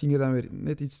 dat ging er dan weer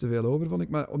net iets te veel over, vond ik.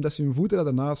 Maar omdat ze hun voeten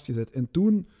hadden naast gezet. En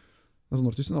toen, dat is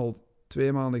ondertussen al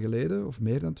 2 maanden geleden, of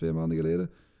meer dan 2 maanden geleden,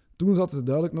 toen zaten ze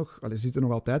duidelijk nog... Ze zitten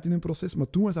nog altijd in een proces, maar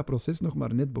toen was dat proces nog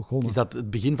maar net begonnen. Is dat het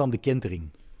begin van de kentering?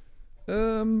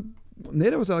 Nee,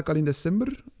 dat was eigenlijk al in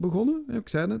december begonnen. Ik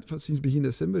zei het, sinds begin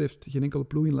december heeft geen enkele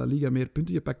ploeg in La Liga meer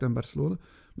punten gepakt dan Barcelona.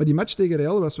 Maar die match tegen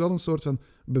Real was wel een soort van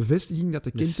bevestiging dat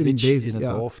de kentering bezig is. In het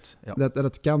hoofd. Ja. Dat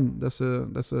het kan. Dat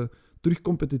ze terug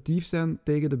competitief zijn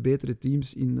tegen de betere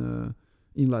teams in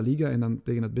La Liga en dan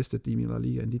tegen het beste team in La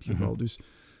Liga in dit geval. Dus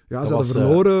ja, ze hadden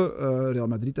verloren. Real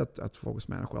Madrid had volgens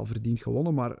mij nog wel verdiend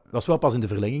gewonnen, maar... Dat was wel pas in de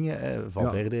verlengingen.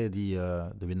 Valverde die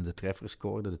de winnende treffer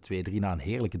scoorde, de 2-3 na een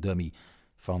heerlijke dummy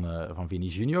van Vini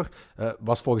Junior.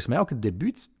 Was volgens mij ook het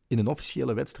debuut in een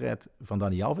officiële wedstrijd van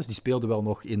Dani Alves. Die speelde wel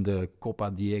nog in de Copa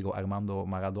Diego Armando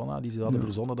Maradona, die ze hadden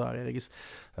verzonnen daar ergens.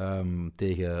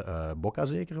 Tegen Boca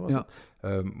zeker was het.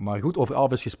 Maar goed, over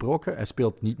Alves gesproken. Hij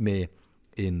speelt niet mee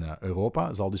in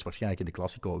Europa. Zal dus waarschijnlijk in de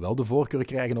Classico wel de voorkeur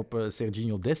krijgen op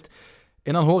Serginho Dest.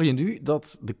 En dan hoor je nu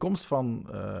dat de komst van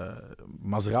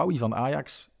Mazraoui van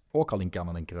Ajax ook al in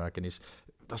kannen en kruiken is.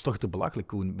 Dat is toch te belachelijk,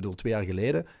 Koen. Ik bedoel, 2 jaar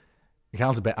geleden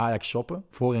gaan ze bij Ajax shoppen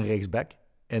voor een rechtsback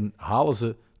en halen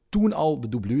ze toen al de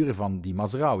doublure van die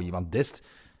Mazraoui. Want Dest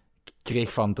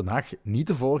kreeg van Ten Hag niet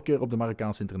de voorkeur op de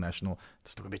Marokkaanse international. Het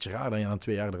is toch een beetje raar dat je dan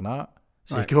 2 jaar daarna,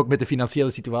 zeker ook met de financiële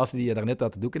situatie die je daarnet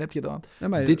uit de doeken hebt gedaan,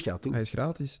 dit gaat doen. Hij is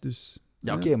gratis, dus...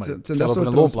 Ja, oké, maar het dat gaat over soort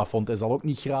een loonplafond. Hij zal ook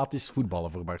niet gratis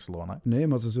voetballen voor Barcelona. Nee,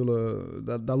 maar ze zullen...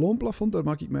 Dat loonplafond, daar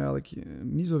maak ik me eigenlijk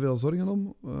niet zoveel zorgen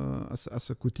om. Als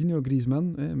ze Coutinho,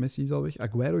 Griezmann, Messi is al weg,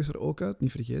 Aguero is er ook uit,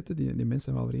 niet vergeten, die mensen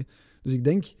zijn wel vergeten. Dus ik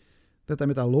denk dat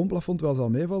met dat loonplafond wel zal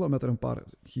meevallen, omdat er een paar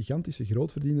gigantische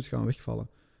grootverdieners gaan wegvallen.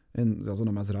 En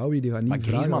zo'n Mazraoui, die gaat niet maar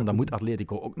Griezmann, vragen... dan moet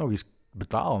Atletico ook nog eens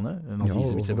betalen. Hè? En als Ja, die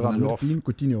zoiets hebben van... team,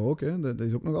 Coutinho ook, hè. Dat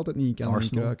is ook nog altijd niet in kannen en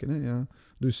kruiken. Hè. Ja.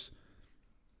 Dus...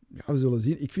 Ja, we zullen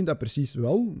zien. Ik vind dat precies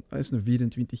wel. Hij is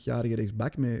een 24-jarige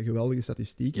rechtsback met geweldige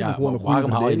statistieken. Ja, gewoon maar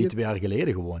waarom haal je die 2 jaar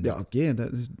geleden gewoon? Ja, oké,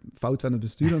 dat is fout van het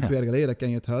bestuur van 2 jaar geleden. Dat kan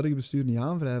je het huidige bestuur niet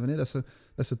aanwrijven. Hè.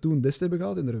 Dat ze toen Dest hebben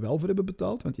gehaald en er wel voor hebben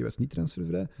betaald, want die was niet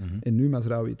transfervrij. En nu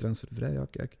Mazraoui transfervrij. Ja,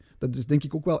 kijk. Dat is denk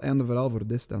ik ook wel einde verhaal voor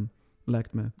Dest dan,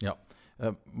 lijkt mij. Ja.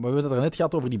 Maar we hebben het er net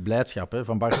gehad over die blijdschap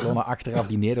van Barcelona achteraf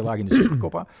die nederlaag in de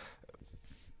Supercoppa.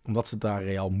 Omdat ze het daar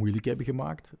Real moeilijk hebben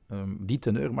gemaakt. Die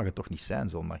teneur mag het toch niet zijn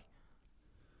zondag?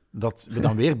 Dat we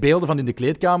dan weer beelden van in de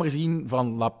kleedkamer zien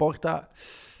van Laporta.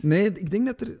 Nee, ik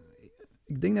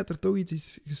denk dat er toch iets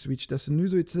is geswitcht. Dat ze nu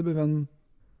zoiets hebben van...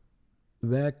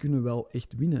 Wij kunnen wel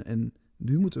echt winnen. En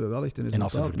nu moeten we wel echt een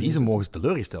resultaat... En als ze verliezen, mogen ze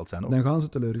teleurgesteld zijn. Ook. Dan gaan ze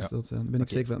teleurgesteld zijn. Daar ben ik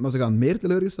zeker van. Maar ze gaan meer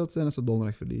teleurgesteld zijn als ze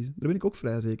donderdag verliezen. Daar ben ik ook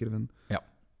vrij zeker van. Ja.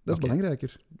 Dat is Oké.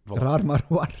 belangrijker. Voilà. Raar, maar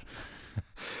waar.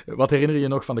 Wat herinner je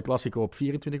nog van de Classico op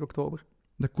 24 oktober?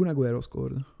 Dat Kun Agüero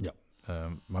scoorde.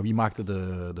 Maar wie maakte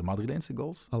de Madrileense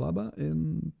goals? Alaba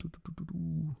en...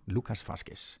 Lucas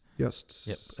Vázquez. Juist.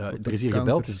 Ja, Op de er is hier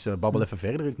counter. gebeld, dus babbel even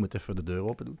verder. Ik moet even de deur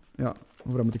open doen. Ja,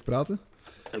 over wat moet ik praten?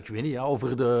 Ik weet niet, ja,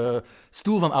 over de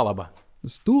stoel van Alaba. De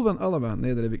stoel van Alaba.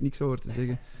 Nee, daar heb ik niks over te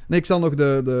zeggen. Nee, ik zal nog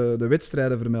de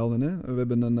wedstrijden vermelden. Hè. We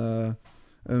hebben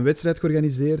een wedstrijd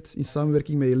georganiseerd in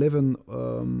samenwerking met Eleven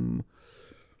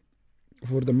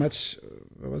voor de match,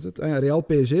 wat was het? Real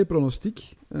PSG,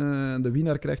 pronostiek. De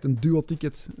winnaar krijgt een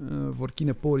duo-ticket voor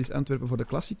Kinepolis Antwerpen voor de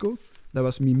Classico. Dat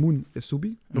was Mimoun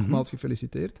Essoubi. Nogmaals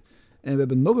gefeliciteerd. En we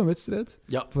hebben nog een wedstrijd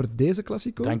Ja, voor deze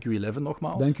Classico. dank u 11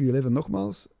 nogmaals. Dank u Eleven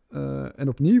nogmaals. En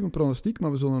opnieuw een pronostiek,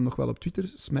 maar we zullen hem nog wel op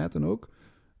Twitter smijten ook.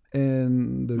 En de Maar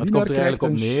het winnaar komt er krijgt eigenlijk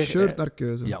een op neer, shirt naar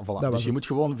keuze. Ja, voilà. Dat Dus was je het. moet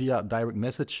gewoon via direct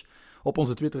message op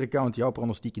onze Twitter-account jouw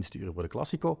pronostiek insturen voor de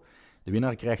Classico. De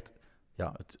winnaar krijgt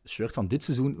het shirt van dit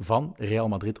seizoen van Real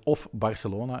Madrid of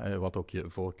Barcelona, wat ook je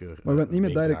voorkeur Maar we gaan het niet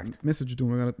met meedraagt. direct message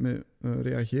doen, we gaan het met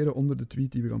reageren onder de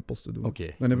tweet die we gaan posten doen. Oké,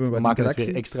 Dan hebben we we wat maken het interactie.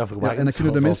 weer extra Ja, verwarrend. en dan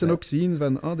kunnen de zoals mensen altijd. ook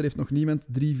zien van, er heeft nog niemand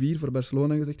 3-4 voor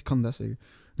Barcelona gezegd. Ik kan dat zeggen.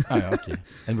 Ah ja, oké.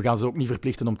 En we gaan ze ook niet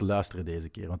verplichten om te luisteren deze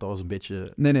keer, want dat was een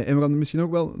beetje... Nee, en we gaan misschien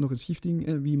ook wel nog een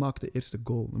schifting. Wie maakt de eerste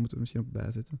goal? Dat moeten we misschien ook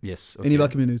bijzetten. Yes, En in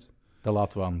welke minuut? Dat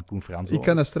laten we aan Koen Frans Ik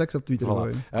kan dat straks op Twitter Voilà.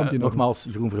 gooien. Komt-ie nog? Nogmaals,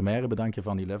 Jeroen Vermeijeren, bedanken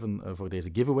van Eleven voor deze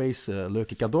giveaways.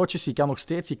 Leuke cadeautjes. Je kan nog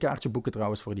steeds je kaartje boeken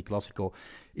trouwens voor die Classico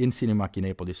in Cinema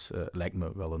Kinepolis. Lijkt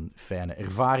me wel een fijne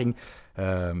ervaring.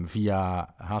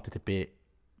 Via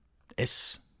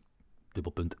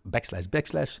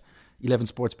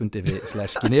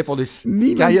http://11sports.tv/Kinepolis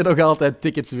Niemand- kan je nog altijd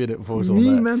tickets winnen voor zo'n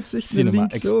Niemand zegt de cinema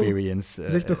link zo. experience.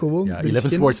 Zeg toch gewoon, Ja, er is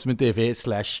geen-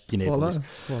 11sports.tv/Kinepolis.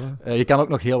 Voilà. Je kan ook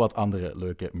nog heel wat andere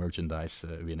leuke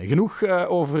merchandise winnen. Genoeg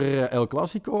over El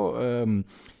Clasico. Er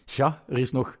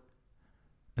is nog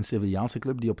een Sevillaanse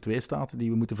club die op 2 staat, die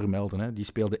we moeten vermelden. Hè. Die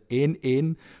speelde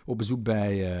 1-1 op bezoek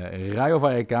bij Rayo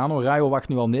Vallecano. Rayo wacht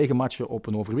nu al 9 matchen op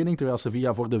een overwinning, terwijl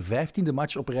Sevilla voor de 15e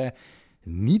match op rij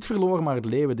niet verloor, maar het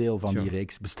leeuwendeel van die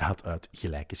reeks bestaat uit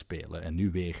gelijke spelen. En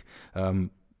nu weer.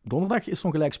 Donderdag is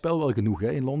zo'n gelijkspel wel genoeg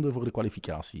hè, in Londen voor de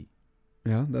kwalificatie.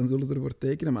 Ja, dan zullen ze ervoor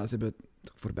tekenen. Maar ze hebben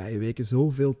de voorbije weken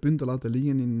zoveel punten laten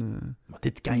liggen in... Maar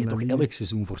dit kan je La toch Liga. elk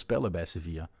seizoen voorspellen bij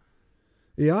Sevilla?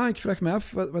 Ja, ik vraag me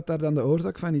af wat daar dan de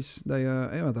oorzaak van is. Dat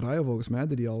je, want Rayo volgens mij,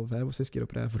 die al 5 of 6 keer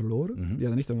op rij verloren. Mhm. Die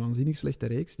hadden echt een waanzinnig slechte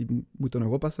reeks. Die moeten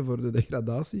nog oppassen voor de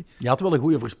degradatie. Je had wel een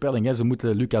goede voorspelling. Hè? Ze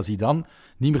moeten Lucas Zidane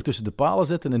niet meer tussen de palen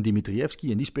zetten en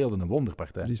Dimitrievski. En die speelden een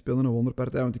wonderpartij. Die speelden een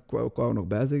wonderpartij. Want ik wou er nog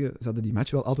bij zeggen, ze hadden die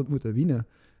match wel altijd moeten winnen.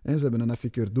 Ze hebben een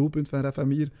afgekeurd doelpunt van Rafa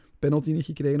Mir. Penalty niet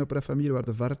gekregen op Rafa Mir, waar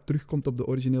de VAR terugkomt op de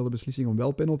originele beslissing om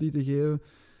wel penalty te geven.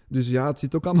 Dus ja, het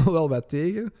zit ook allemaal wel wat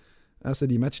tegen. Als ze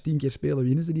die match 10 keer spelen,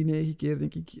 winnen ze die 9 keer,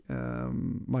 denk ik.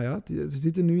 Maar ja, ze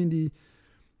zitten nu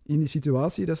in die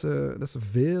situatie dat ze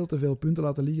veel te veel punten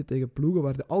laten liggen tegen ploegen,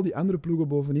 waar al die andere ploegen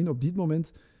bovenin op dit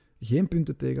moment geen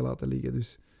punten tegen laten liggen.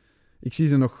 Dus ik zie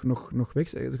ze nog weg.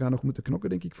 Ze gaan nog moeten knokken,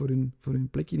 denk ik, voor hun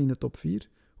plekje in de top 4.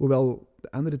 Hoewel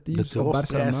de andere De teams... op Barça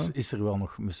troostprijs na- is er wel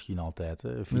nog misschien altijd.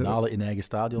 Hè? Finale in eigen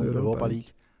stadion, Europa Europa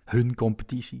League. Hun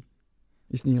competitie.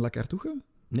 Is het niet in La Cartuja?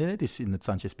 Nee, het is in het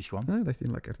Sanchez Pizjuan. Ah, ik dacht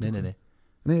in La Cartuja. Nee.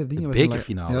 Nee, dat ding De was in La-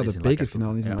 bekerfinale Ja, is de in La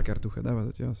bekerfinale is in Cartuja. La Cartuja, dat was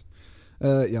het juist.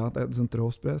 Ja, dat is een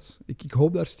troostprijs. Ik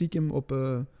hoop daar stiekem op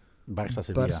Barça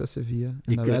Sevilla. Barça Sevilla.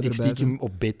 En dat wij Ik erbij stiekem zijn.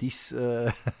 op Betis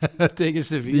tegen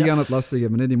Sevilla. Die gaan het lastig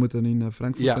hebben, hè. Die moeten in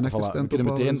Frankfurt Ja, een voilà. We achterstand kunnen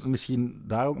ophalen, meteen dus- misschien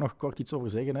daar ook nog kort iets over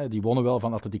zeggen. Hè. Die wonnen wel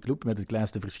van Atletico Club met het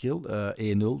kleinste verschil.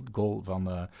 1-0, goal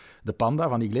van de Panda,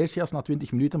 van Iglesias na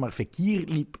 20 minuten. Maar Fekir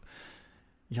liep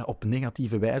op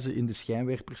negatieve wijze in de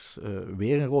schijnwerpers.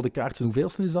 Weer een rode kaart. Zijn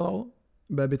hoeveelste is dat al?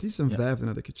 Bij Betis een Ja. 5e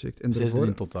had ik gecheckt. En 6 daarvoor,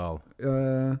 in totaal.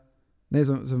 nee,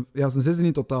 zijn 6e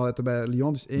in totaal. Hij had er bij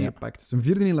Lyon dus 1 Ja. gepakt. Zijn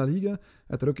 4e in La Liga. Hij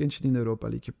had er ook eentje in de Europa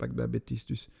League gepakt bij Betis.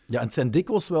 Dus Ja, en het zijn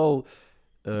dikwijls wel...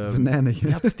 venijnig. hè.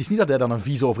 Ja, het is niet dat hij dan een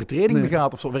vieze overtreding Nee.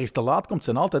 begaat of zo, ergens te laat komt. Het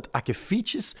zijn altijd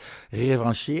akkefietjes,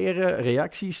 revancheren,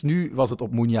 reacties. Nu was het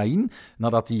op Mouniain,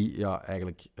 nadat hij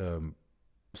eigenlijk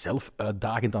zelf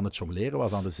uitdagend aan het jongleren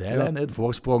was aan de zijlijn. Ja. Hè. De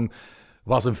voorsprong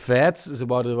was een feit. Ze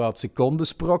wouden wat seconden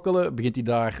sprokkelen. Begint hij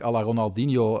daar à la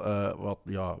Ronaldinho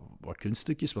wat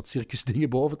kunststukjes, wat circusdingen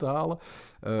boven te halen.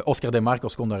 Oscar de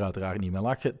Marcos kon daar uiteraard niet mee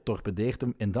lachen, torpedeert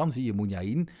hem. En dan zie je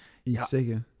Mouniain Iets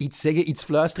zeggen. iets zeggen, iets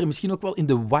fluisteren, misschien ook wel in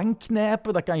de wang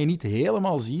knijpen. Dat kan je niet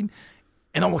helemaal zien.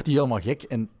 En dan wordt hij helemaal gek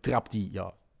en trapt hij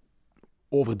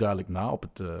overduidelijk na op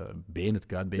het been, het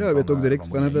kuitbeen. Ja, je weet ook direct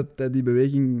van vanaf Moulin. dat hij die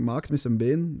beweging maakt met zijn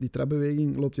been, die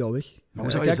trapbeweging, loopt hij al weg. Maar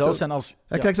hoe zou je zelf zijn als...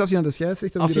 Hij ja, kijkt zelfs niet aan de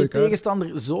scheidsrechter. als die je rode kaart.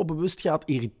 tegenstander zo bewust gaat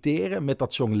irriteren met dat Dat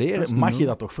is jongleren, niet mag je nodig.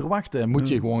 dat toch verwachten? En moet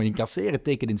je Ja. gewoon incasseren,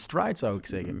 take it in stride, zou ik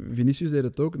zeggen. Vinicius deed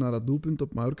het ook, na dat doelpunt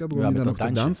op Mallorca begon Ja, hij met dan nog dat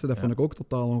te dansje. dansen. Dat Ja. vond ik ook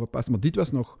totaal ongepast. Maar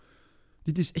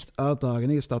dit is echt uitdagen.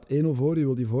 Hè. Je staat 1-0 voor, je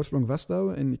wil die voorsprong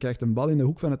vasthouden en je krijgt een bal in de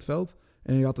hoek van het veld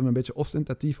en je gaat hem een beetje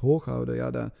ostentatief hoog houden.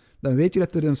 Ja, dan weet je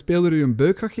dat er een speler u een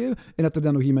beuk gaat geven en dat er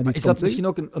dan nog iemand Maar iets is dat komt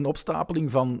zeggen. misschien ook een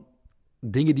opstapeling van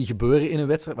dingen die gebeuren in een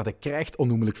wedstrijd? Want hij krijgt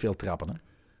onnoemelijk veel trappen. Hè?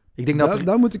 Ik denk dat er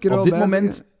Daar moet ik er op wel dit bij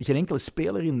moment zeggen. geen enkele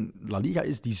speler in La Liga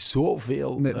is die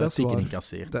zoveel Nee, dat is tikken waar.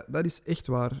 incasseert. Dat is echt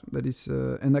waar. Dat is,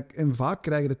 en vaak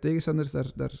krijgen de tegenstanders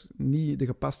daar niet de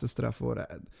gepaste straf voor.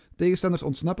 Tegenstanders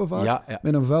ontsnappen vaak Ja, ja.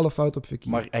 met een vuile fout op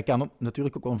Fekir. Maar hij kan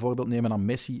natuurlijk ook wel een voorbeeld nemen aan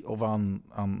Messi of aan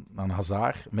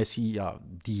Hazard. Messi, ja,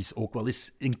 die is ook wel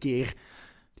eens een keer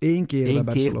Eén keer bij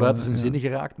Barcelona. buiten zijn ja. zinnen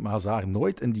geraakt, maar Hazard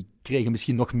nooit. En die kregen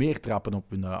misschien nog meer trappen op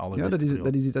hun Ja, allerbeste dat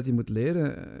periode. is iets dat hij moet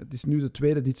leren. Het is nu de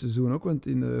tweede dit seizoen ook, want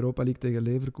in de Europa League tegen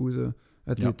Leverkusen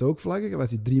had hij het ook vlaggen. Was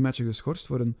hij 3 matchen geschorst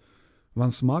voor een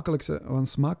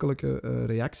wansmakelijke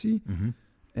reactie. Mhm.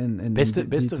 En Beste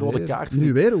die rode twee- kaart, vind Nu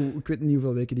ik. weer, ik weet niet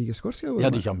hoeveel weken die geschorst gaan worden.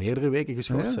 Ja, die maar gaan meerdere weken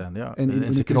geschorst Ja. zijn. Ja. En in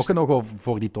En ze een knokken nog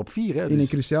voor die top 4. Hè, in een dus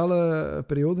cruciale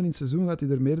periode in het seizoen gaat hij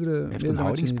er meerdere een matchen niet bij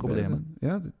houdingsprobleem, zijn.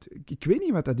 Ja, ik weet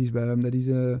niet wat dat is bij hem. Dat is...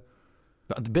 ja,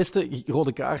 de beste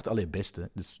rode kaart, beste,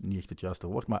 dus niet echt het juiste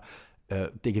woord, maar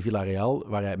tegen Villarreal,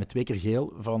 waar hij met 2 keer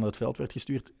geel van het veld werd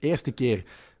gestuurd. Eerste keer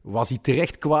was hij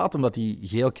terecht kwaad, omdat hij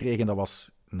geel kreeg en dat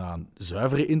was na een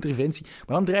zuivere interventie.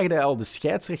 Maar dan dreigde hij al de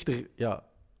scheidsrechter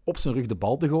op zijn rug de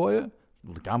bal te gooien.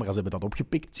 De camera's hebben dat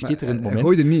opgepikt, schitterend hij moment.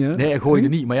 gooide niet, hè? Nee, hij gooide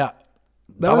niet, maar ja,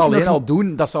 dat was alleen nog- al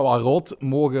doen, dat zou al rood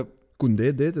mogen...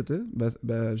 Koundé deed het, hè?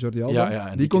 Bij Jordi Alba. Ja, ja, en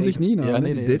die die kon kreeg- zich niet houden, Ja,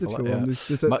 nee, die nee, deed het voilà, gewoon. ja.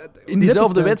 Dus, Maar in net diezelfde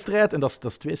op tijd. wedstrijd, en dat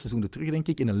is 2 seizoenen terug, denk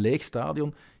ik, in een leeg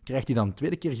stadion, krijgt hij dan een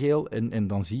tweede keer geel en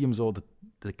dan zie je hem zo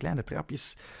de kleine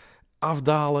trapjes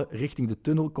afdalen richting de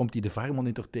tunnel, komt hij de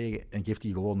VAR-monitor tegen en geeft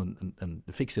hij gewoon een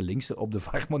fikse linkse op de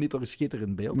VAR-monitor, een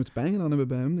schitterend beeld. Je moet pijn gedaan hebben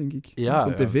bij hem, denk ik. Ja,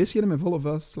 Zo'n ja. tv-scherm met volle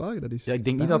vuist slagen, dat is Ja, ik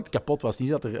denk niet dat het kapot was, niet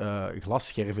dat er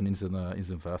glasscherven in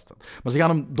zijn vuist hadden. Maar ze gaan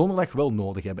hem donderdag wel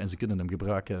nodig hebben en ze kunnen hem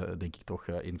gebruiken, denk ik toch,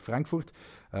 in Frankfurt.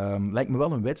 Lijkt me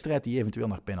wel een wedstrijd die eventueel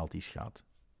naar penalties gaat.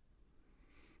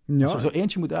 Ja, Als er zo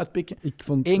eentje moet uitpikken, ik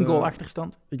vond... 1 goal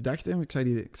achterstand. Ik dacht, hè, ik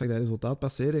zag dat resultaat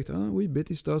passeren. Ik dacht, oei,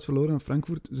 Betis thuis verloren aan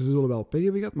Frankfurt. Ze zullen wel pech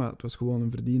hebben gehad, maar het was gewoon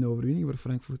een verdiende overwinning voor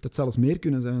Frankfurt. Het zelfs meer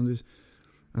kunnen zijn. Dus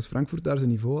als Frankfurt daar zijn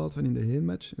niveau haalt van in de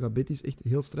heenmatch, gaat Betis echt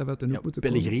heel straf uit de hoek moeten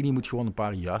komen. Pellegrini moet gewoon een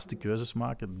paar juiste keuzes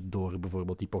maken door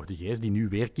bijvoorbeeld die Portugees die nu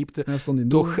weer keepte, Hij stond in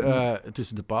doel. toch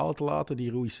tussen de palen te laten,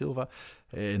 die Rui Silva.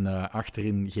 En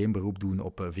achterin geen beroep doen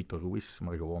op Victor Ruiz,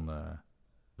 maar gewoon...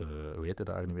 hoe heet hij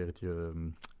daar nu weer?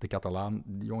 De Catalaan,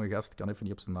 die jonge gast, kan even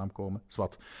niet op zijn naam komen.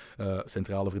 Zwat,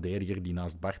 centrale verdediger die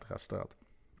naast Bartra staat.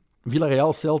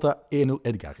 Villarreal-Celta 1-0.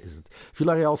 Edgar is het.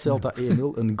 Villarreal-Celta 1-0.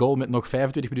 Een goal met nog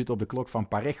 25 minuten op de klok van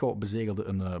Parejo bezegelde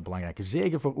een belangrijke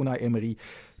zege voor Unai Emery.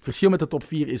 Het verschil met de top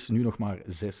 4 is nu nog maar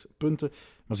 6 punten.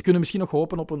 Maar ze kunnen misschien nog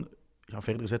hopen op een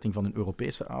verderzetting van hun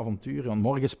Europese avontuur. Want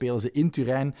morgen spelen ze in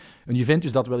Turijn. Een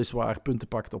Juventus dat weliswaar punten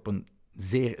pakt op een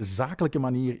zeer zakelijke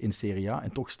manier in Serie A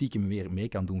en toch stiekem weer mee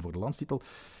kan doen voor de landstitel.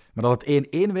 Maar dat het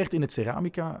 1-1 werd in het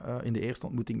Ceramica in de eerste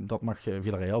ontmoeting, dat mag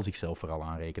Villarreal zichzelf vooral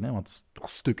aanrekenen, hè, want het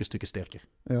was stukken sterker.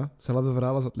 Ja, hetzelfde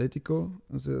verhaal als Atletico.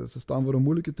 Ze staan voor een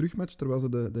moeilijke terugmatch, terwijl ze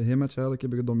de heenmatch eigenlijk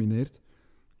hebben gedomineerd.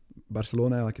 Barcelona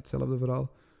eigenlijk hetzelfde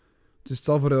verhaal. Dus het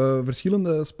zal voor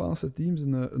verschillende Spaanse teams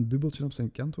een dubbeltje op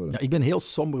zijn kant worden. Ja, ik ben heel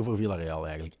somber voor Villarreal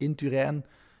eigenlijk. In Turijn...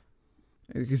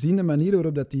 Gezien de manier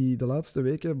waarop dat die de laatste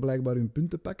weken blijkbaar hun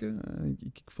punten pakken,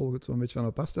 ik volg het zo'n beetje van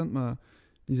op afstand, maar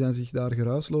die zijn zich daar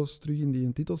geruisloos terug in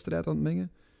die titelstrijd aan het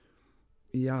mengen.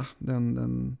 Ja,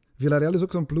 dan... Villarreal is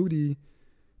ook zo'n ploeg, die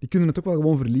kunnen het ook wel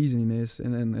gewoon verliezen ineens.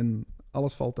 En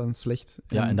alles valt dan slecht.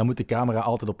 Ja, en dan moet de camera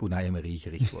altijd op Unai Emery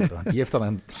gericht worden. Want die heeft dan een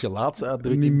een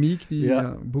gelaatsuitdrukking. mimiek die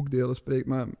Ja. boekdelen spreekt.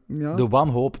 Maar ja, De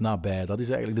wanhoop nabij. Dat is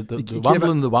eigenlijk de Ik geef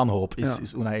wandelende wanhoop, Ja.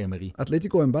 is Unai Emery.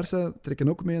 Atletico en Barça trekken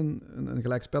ook mee een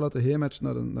gelijkspel uit de heenmatch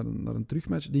naar een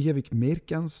terugmatch. Die geef ik meer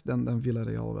kans dan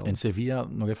Villarreal wel. En Sevilla,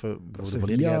 nog even voor de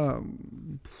volledigheid.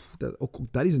 Sevilla, ook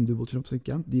dat is een dubbeltje op zijn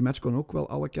kant. Die match kon ook wel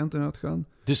alle kanten uitgaan.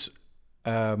 Dus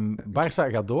Barça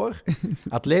gaat door.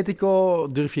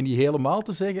 Atletico durf je niet helemaal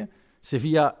te zeggen.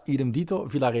 Sevilla, idem dito.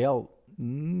 Villarreal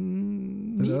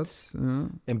niet. Inderdaad, ja.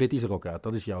 En Betis er ook uit.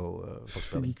 Dat is jouw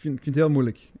voorspelling. Ik vind het heel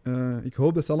moeilijk. Ik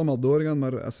hoop dat ze allemaal doorgaan,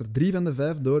 maar als er 3 van de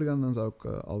 5 doorgaan, dan zou ik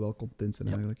al wel content zijn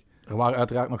Ja. eigenlijk. Er waren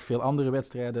uiteraard nog veel andere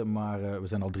wedstrijden, maar we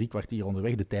zijn al 3 kwartier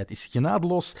onderweg. De tijd is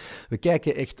genadeloos. We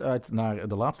kijken echt uit naar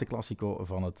de laatste Classico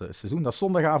van het seizoen. Dat is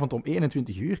zondagavond om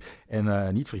 21 uur.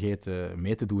 En niet vergeten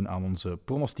mee te doen aan onze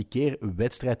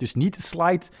pronosticeerwedstrijd. Dus niet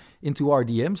slide into our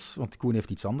DM's, want Koen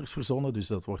heeft iets anders verzonnen. Dus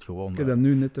dat wordt gewoon Ik heb dat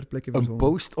nu net ter plekke een verzonnen.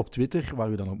 post op Twitter waar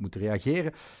u dan op moet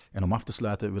reageren. En om af te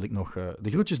sluiten wil ik nog de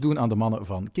groetjes doen aan de mannen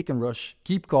van Kick and Rush,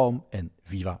 Keep Calm en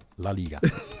Viva La Liga.